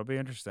yeah, it'll be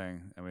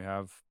interesting. And we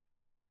have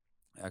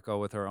Echo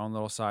with her own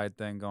little side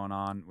thing going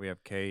on. We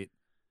have Kate,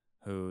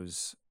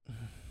 who's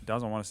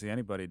doesn't want to see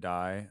anybody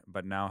die,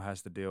 but now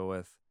has to deal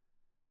with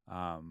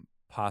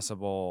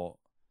possible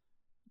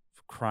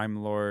crime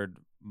lord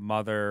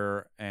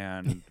mother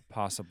and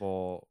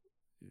possible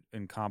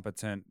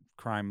incompetent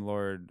crime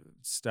lord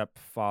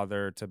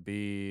stepfather to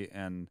be,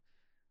 and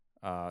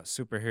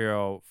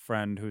superhero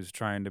friend who's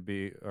trying to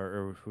be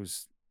or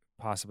who's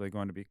possibly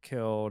going to be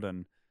killed,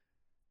 and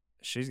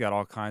she's got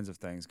all kinds of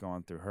things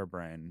going through her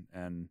brain.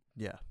 And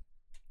Yeah.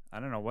 I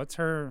don't know what's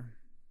her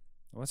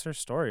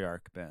story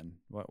arc been.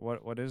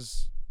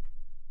 What's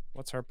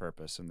her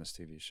purpose in this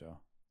TV show?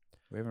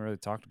 We haven't really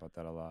talked about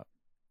that a lot.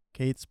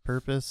 Kate's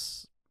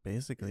purpose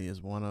basically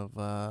is one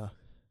of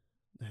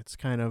it's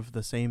kind of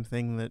the same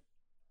thing that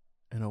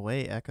in a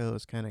way Echo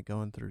is kind of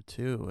going through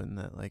too, and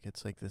that like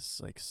it's like this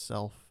like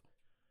self,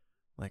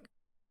 like,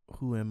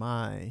 who am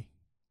I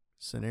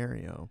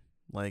scenario.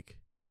 Like,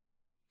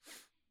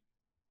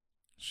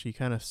 she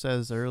kind of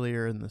says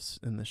earlier in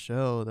the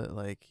show that,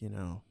 like,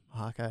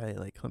 Hawkeye,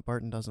 like, Clint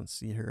Barton doesn't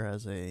see her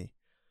as a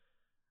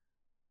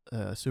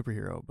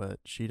superhero, but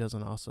she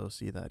doesn't also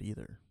see that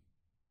either.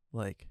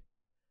 Like,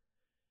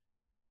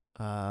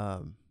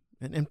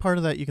 and part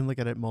of that, you can look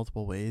at it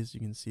multiple ways. You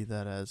can see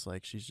that as,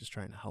 like, she's just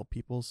trying to help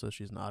people, so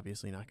she's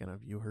obviously not going to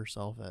view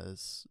herself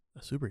as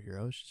a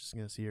superhero. She's just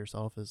going to see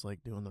herself as,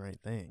 like, doing the right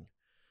thing.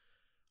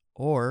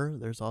 Or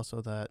there's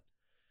also that,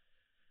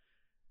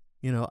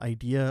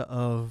 idea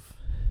of,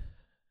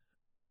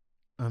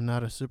 I'm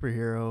not a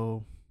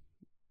superhero,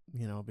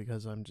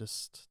 because I'm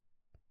just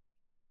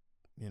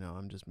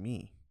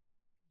me,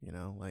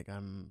 like,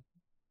 I'm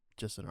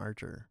just an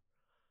archer,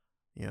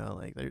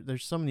 like,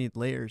 there's so many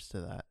layers to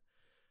that.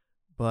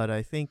 But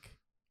I think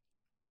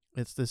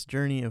it's this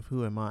journey of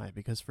who am I,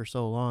 because for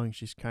so long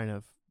she's kind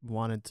of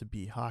wanted to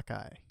be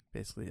Hawkeye,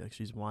 basically. Like,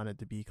 she's wanted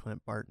to be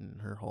Clint Barton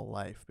her whole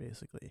life,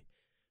 basically.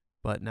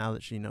 But now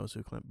that she knows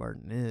who Clint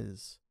Barton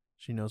is,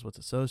 she knows what's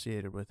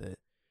associated with it,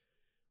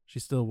 she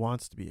still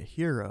wants to be a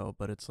hero,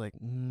 but it's like,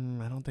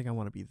 I don't think I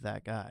want to be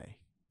that guy,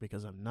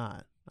 because I'm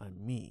not.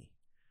 I'm me.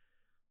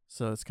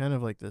 So it's kind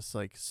of like this,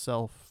 like,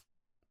 self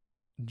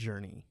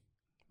journey,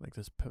 like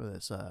this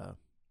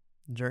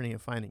journey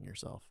of finding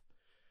yourself.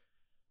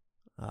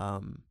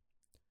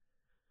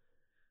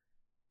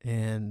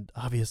 And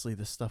obviously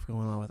this stuff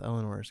going on with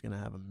Eleanor is going to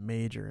have a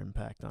major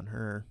impact on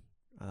her,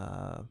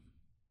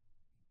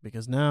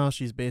 because now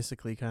she's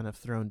basically kind of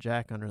thrown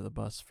Jack under the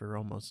bus for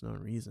almost no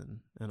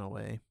reason, in a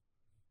way.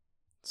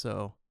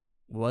 So,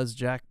 was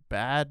Jack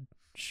bad?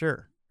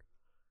 Sure.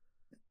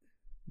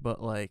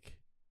 But, like,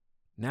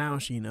 now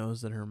she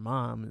knows that her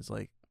mom is,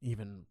 like,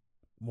 even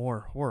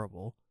more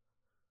horrible.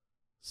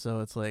 So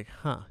it's like,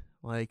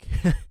 like,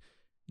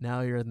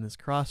 now you're in this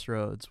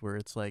crossroads where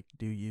it's like,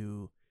 do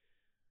you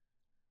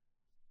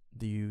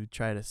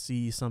try to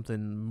see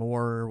something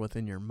more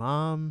within your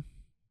mom?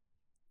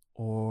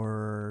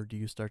 Or do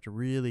you start to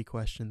really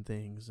question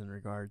things in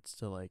regards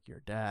to, like,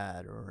 your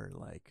dad or,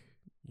 like,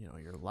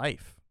 your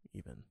life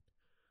even?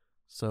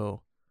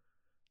 So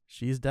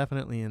she's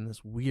definitely in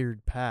this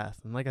weird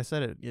path. And like I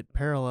said, it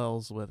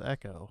parallels with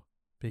Echo,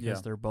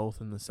 because they're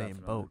both in the same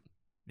boat.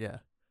 Yeah.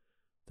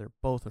 They're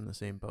both in the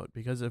same boat,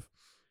 because if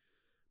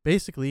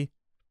basically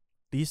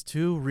these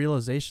two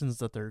realizations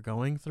that they're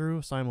going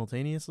through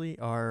simultaneously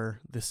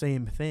are the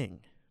same thing.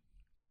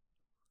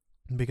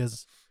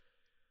 Because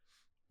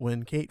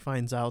when Kate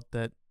finds out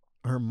that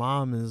her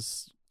mom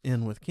is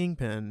in with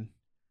Kingpin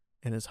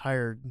and has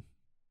hired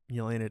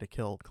Yelena to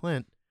kill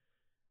Clint,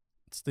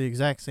 it's the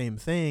exact same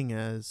thing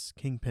as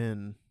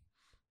Kingpin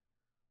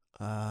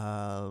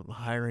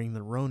hiring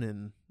the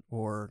Ronin,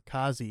 or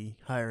Kazi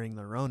hiring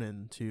the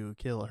Ronin to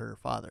kill her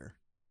father.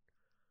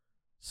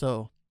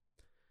 So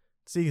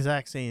it's the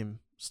exact same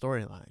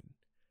storyline.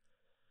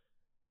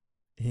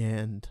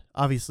 And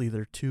obviously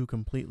they're two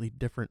completely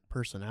different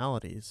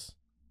personalities.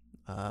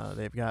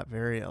 They've got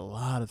a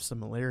lot of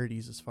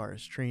similarities as far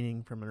as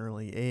training from an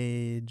early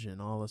age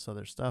and all this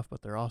other stuff,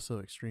 but they're also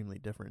extremely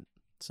different.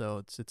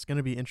 So it's going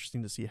to be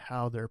interesting to see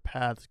how their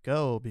paths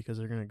go, because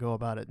they're going to go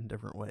about it in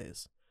different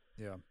ways.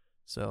 Yeah.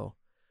 So,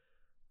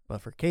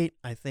 but for Kate,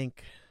 I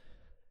think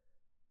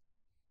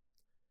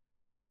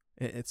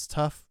it's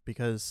tough,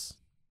 because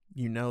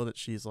that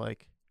she's,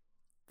 like,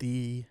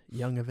 the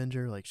young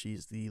Avenger, like,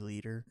 she's the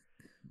leader.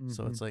 Mm-hmm.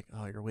 So it's like,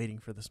 oh, you're waiting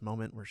for this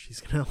moment where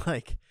she's going to,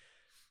 like,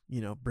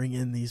 bring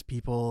in these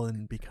people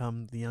and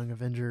become the Young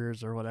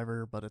Avengers or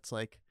whatever. But it's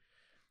like,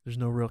 there's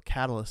no real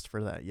catalyst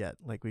for that yet.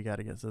 Like, we got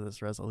to get to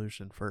this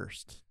resolution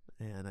first.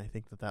 And I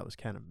think that was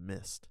kind of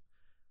missed.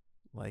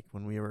 Like,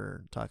 when we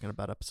were talking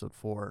about episode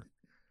 4,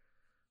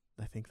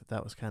 I think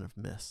that was kind of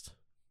missed.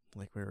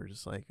 Like, we were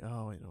just like,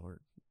 oh, we're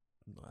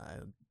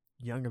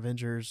Young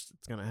Avengers,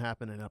 it's going to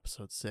happen in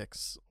episode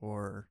 6,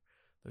 or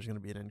there's going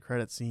to be an end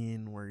credit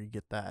scene where you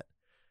get that.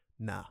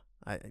 Nah,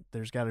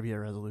 there's got to be a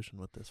resolution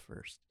with this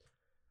first.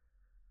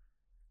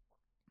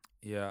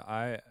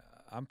 Yeah,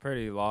 I'm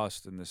pretty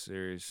lost in this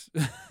series.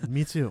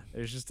 Me too.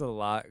 There's just a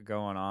lot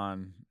going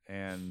on,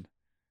 and,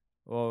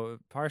 well,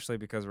 partially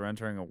because we're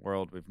entering a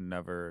world we've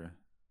never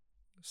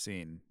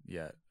seen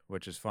yet,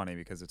 which is funny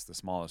because it's the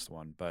smallest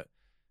one, but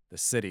the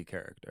city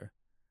character.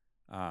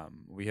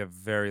 We have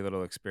very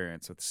little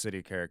experience with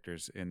city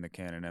characters in the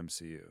canon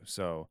MCU,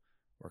 so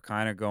we're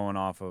kind of going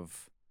off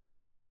of,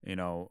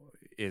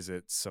 is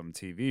it some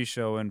TV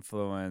show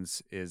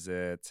influence? Is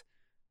it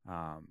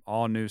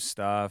all new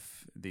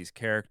stuff. These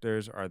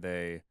characters, are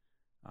they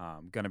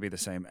going to be the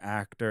same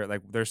actor?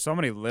 Like, there's so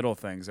many little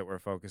things that we're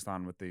focused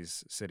on with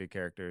these city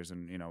characters,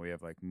 and we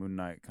have like Moon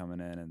Knight coming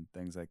in and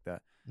things like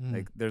that.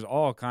 Like, there's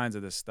all kinds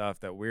of this stuff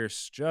that we're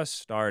just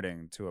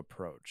starting to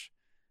approach,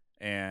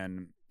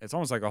 and it's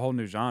almost like a whole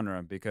new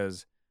genre,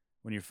 because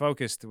when you're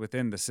focused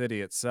within the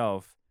city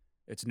itself,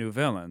 it's new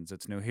villains,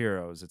 it's new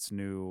heroes, it's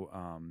new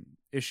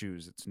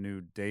issues, it's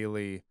new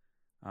daily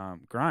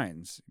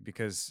grinds,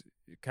 because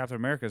Captain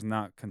America is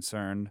not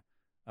concerned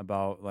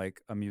about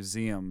like a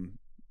museum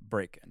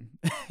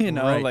break-in.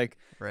 Right, like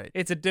right.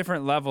 it's a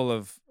different level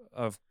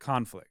of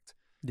conflict.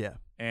 Yeah.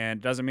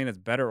 And doesn't mean it's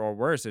better or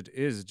worse. It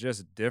is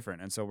just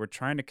different. And so we're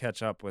trying to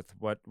catch up with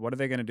what are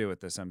they going to do with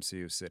this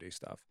MCU city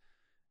stuff.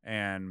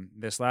 And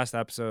this last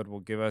episode will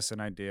give us an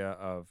idea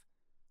of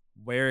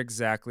where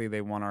exactly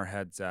they want our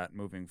heads at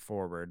moving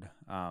forward.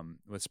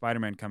 With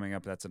Spider-Man coming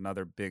up, that's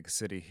another big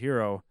city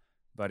hero.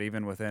 But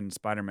even within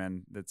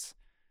Spider-Man,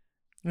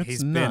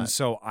 he's been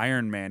so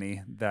Iron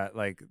Man-y that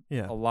like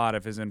a lot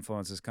of his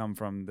influences come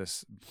from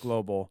this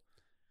global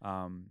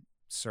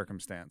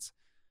circumstance.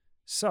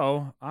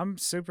 So I'm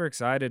super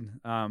excited.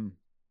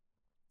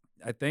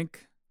 I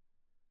think,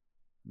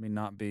 let me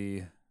not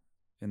be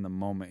in the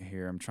moment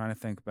here. I'm trying to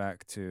think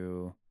back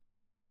to,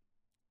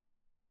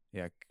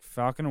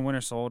 Falcon and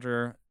Winter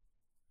Soldier.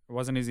 It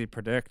wasn't easy to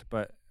predict,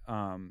 but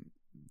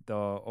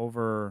the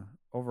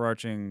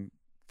overarching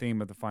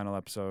theme of the final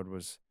episode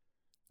was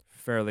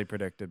fairly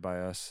predicted by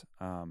us.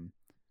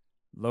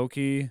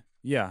 Loki,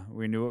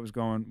 we knew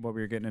what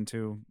we were getting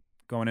into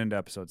going into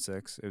episode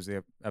 6. It was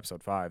the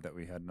episode 5 that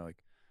we had no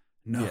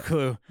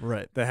clue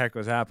the heck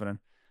was happening.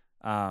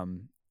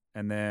 And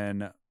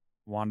then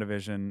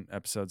WandaVision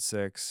episode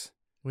 6.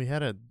 We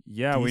had a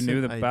we knew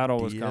the battle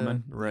was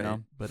coming, right?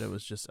 But it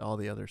was just all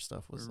the other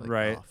stuff was like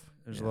right. off.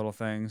 There's little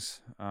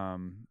things,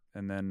 and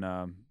then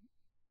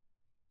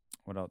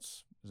what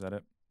else? Is that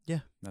it? Yeah,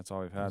 that's all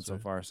we've had so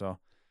far. So,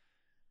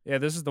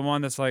 this is the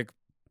one that's like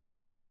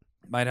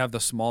might have the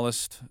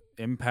smallest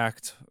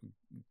impact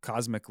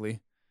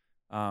cosmically,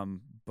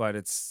 but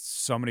it's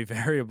so many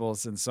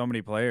variables and so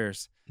many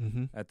players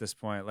at this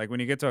point. Like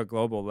when you get to a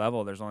global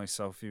level, there's only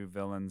so few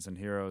villains and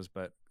heroes,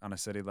 but on a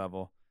city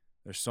level,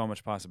 there's so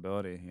much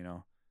possibility.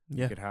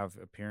 You could have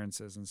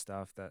appearances and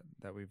stuff that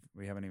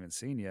we haven't even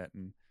seen yet,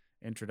 and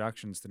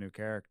introductions to new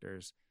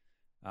characters.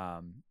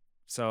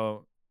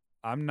 So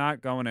I'm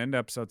not going into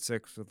episode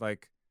 6 with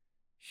like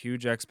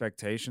huge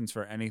expectations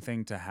for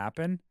anything to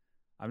happen.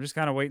 I'm just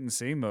kind of wait and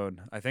see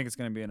mode. I think it's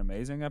going to be an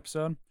amazing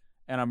episode,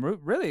 and I'm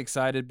really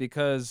excited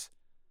because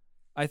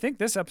I think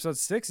this episode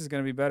 6 is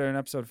going to be better than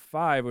episode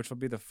 5, which will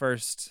be the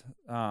first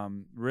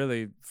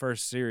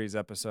series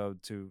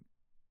episode to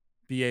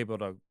be able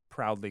to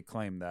proudly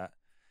claim that.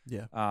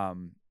 Yeah.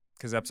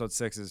 Because episode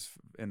 6 is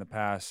in the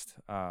past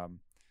have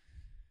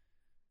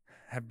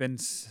been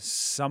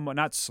somewhat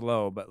not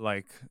slow, but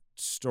like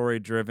story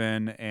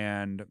driven,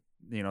 and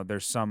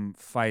there's some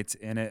fights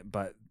in it,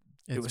 but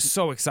it was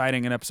so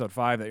exciting in episode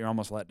 5 that you're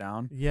almost let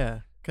down. Yeah.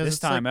 This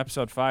time,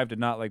 episode 5 did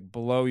not like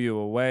blow you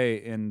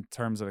away in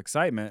terms of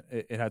excitement.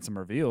 It had some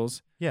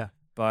reveals. Yeah.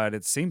 But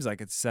it seems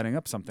like it's setting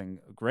up something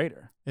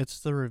greater. It's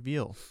the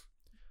reveal.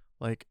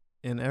 Like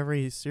in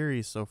every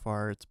series so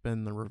far, it's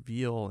been the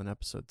reveal in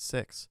episode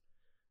 6.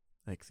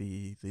 Like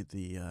the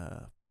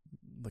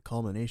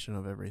culmination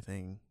of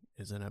everything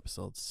is in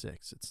episode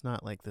 6. It's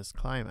not like this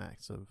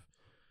climax of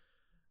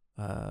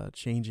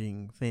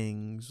changing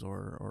things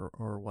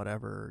or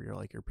whatever.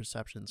 Your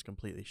perception's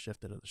completely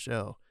shifted of the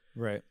show.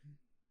 Right.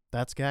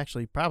 That's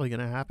actually probably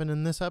going to happen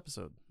in this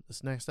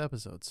next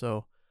episode.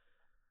 So,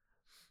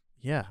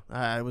 yeah,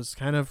 I was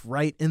kind of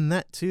right in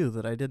that, too,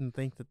 that I didn't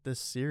think that this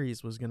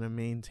series was going to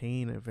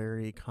maintain a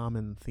very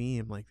common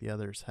theme like the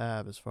others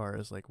have as far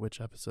as, like,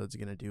 which episode's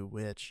going to do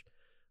which.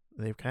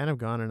 They've kind of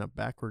gone in a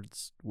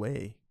backwards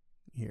way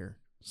here.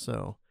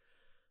 So,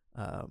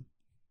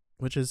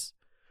 which is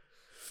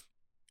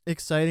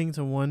exciting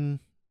to one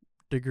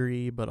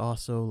degree, but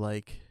also,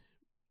 like,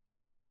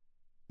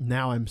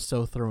 now I'm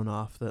so thrown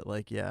off that,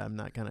 like, I'm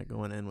not kind of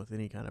going in with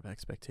any kind of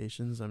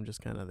expectations. I'm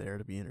just kind of there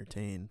to be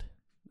entertained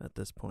at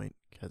this point,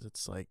 because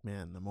it's like,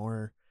 man, the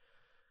more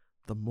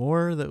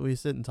that we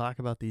sit and talk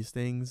about these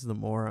things, the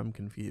more I'm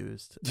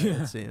confused.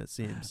 It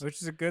seems.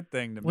 Which is a good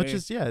thing to me. Which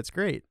is, it's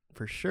great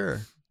for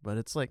sure. But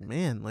it's like,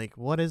 man, like,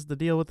 what is the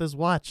deal with this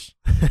watch?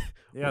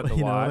 Yeah, the watch.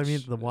 You know what I mean?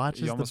 The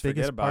watch is the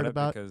biggest part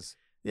about because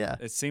yeah,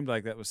 it seemed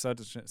like that was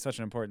such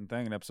an important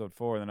thing in episode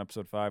 4, and then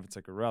episode 5, it's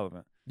like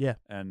irrelevant. Yeah.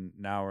 And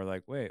now we're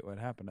like, wait, what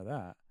happened to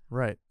that?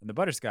 Right. And the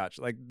butterscotch,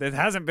 like, that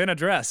hasn't been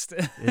addressed.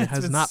 It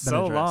has not been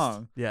so addressed.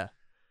 long. Yeah.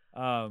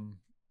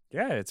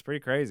 Yeah, it's pretty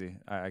crazy.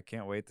 I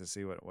can't wait to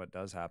see what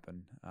does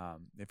happen.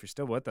 If you're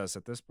still with us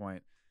at this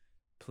point,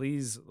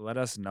 please let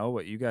us know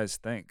what you guys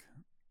think.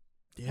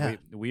 Yeah.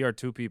 We are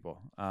 2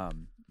 people.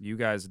 You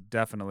guys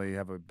definitely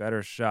have a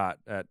better shot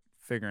at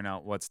figuring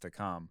out what's to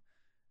come.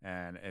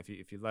 And if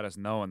you let us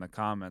know in the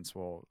comments,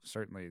 we'll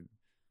certainly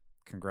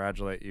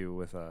congratulate you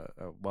with a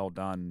well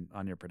done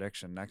on your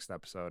prediction next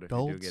episode if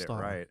you do get it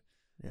right.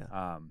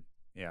 Yeah.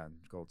 Yeah,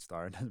 gold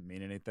star doesn't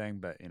mean anything,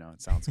 but it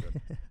sounds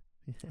good.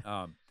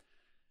 Yeah.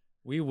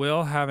 We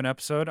will have an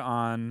episode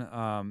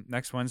on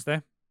next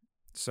Wednesday.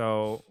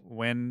 So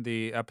when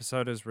the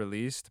episode is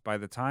released, by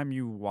the time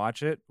you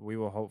watch it, we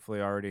will hopefully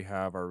already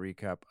have our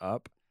recap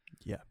up.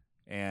 Yeah.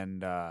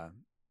 And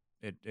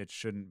it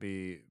shouldn't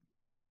be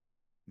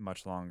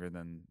much longer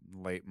than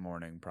late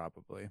morning,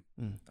 probably,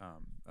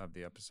 of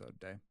the episode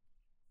day.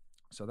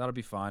 So that'll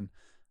be fun.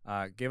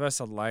 Give us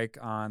a like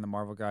on the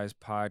Marvel Guys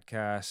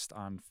podcast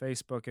on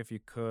Facebook if you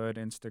could,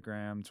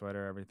 Instagram,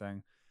 Twitter,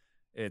 everything.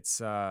 It's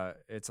a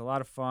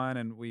lot of fun,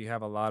 and we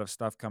have a lot of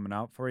stuff coming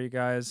out for you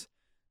guys.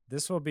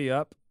 This will be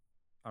up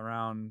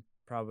around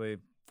probably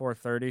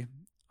 4:30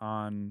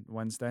 on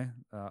Wednesday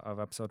of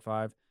episode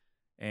 5,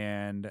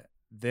 and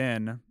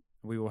then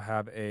we will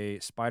have a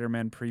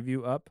Spider-Man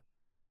preview up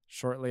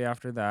shortly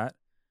after that,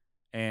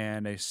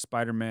 and a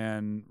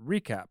Spider-Man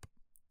recap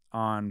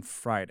on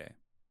Friday.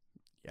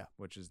 Yeah,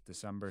 which is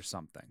December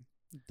something.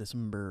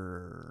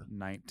 December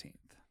 19th,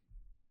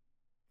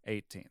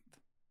 18th,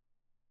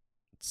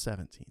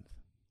 17th.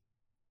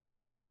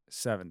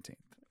 17th.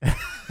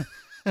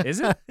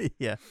 Is it?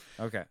 Yeah.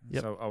 Okay.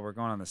 Yep. So, we're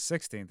going on the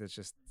 16th. It's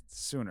just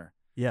sooner.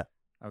 Yeah.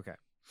 Okay.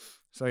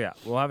 So, yeah,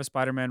 we'll have a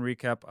Spider-Man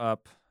recap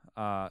up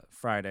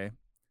Friday.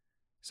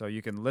 So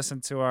you can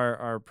listen to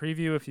our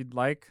preview if you'd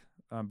like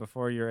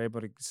before you're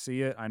able to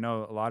see it. I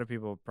know a lot of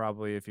people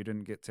probably, if you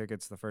didn't get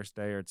tickets the first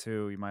day or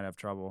two, you might have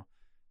trouble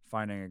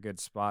finding a good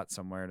spot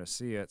somewhere to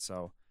see it.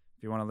 So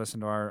if you want to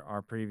listen to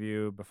our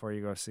preview before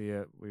you go see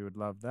it, we would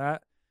love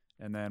that.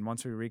 And then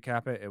once we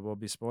recap it, it will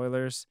be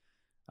spoilers.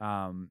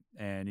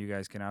 And you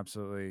guys can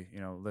absolutely,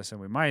 listen.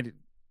 We might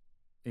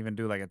even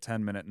do like a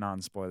 10-minute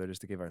non-spoiler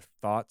just to give our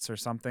thoughts or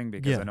something,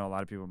 because I know a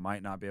lot of people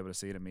might not be able to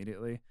see it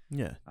immediately.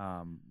 Yeah.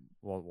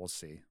 We'll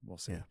see. We'll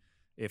see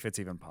if it's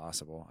even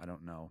possible. I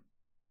don't know.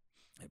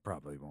 It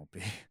probably won't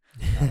be.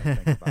 Now that I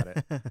think about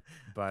it,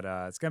 but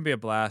it's gonna be a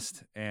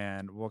blast,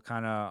 and we'll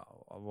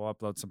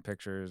upload some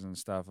pictures and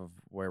stuff of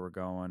where we're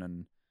going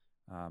and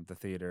the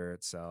theater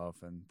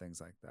itself and things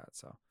like that.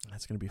 So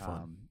that's gonna be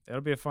fun.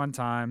 It'll be a fun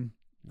time.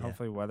 Yeah.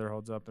 Hopefully, weather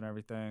holds up and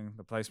everything.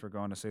 The place we're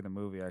going to see the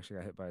movie actually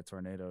got hit by a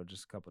tornado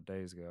just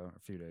a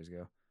few days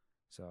ago.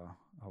 So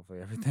hopefully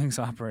everything's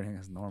operating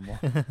as normal.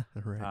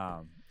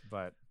 Right.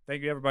 But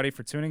thank you everybody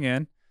for tuning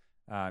in.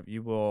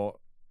 You will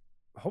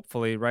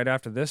hopefully right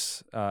after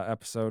this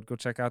episode go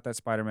check out that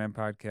Spider-Man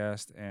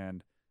podcast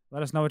and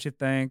let us know what you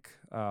think.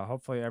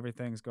 Hopefully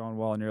everything's going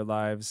well in your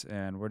lives,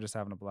 and we're just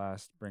having a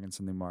blast bringing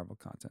some new Marvel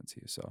content to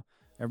you. So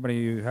everybody,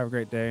 you have a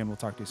great day, and we'll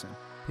talk to you soon.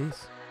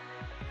 Peace.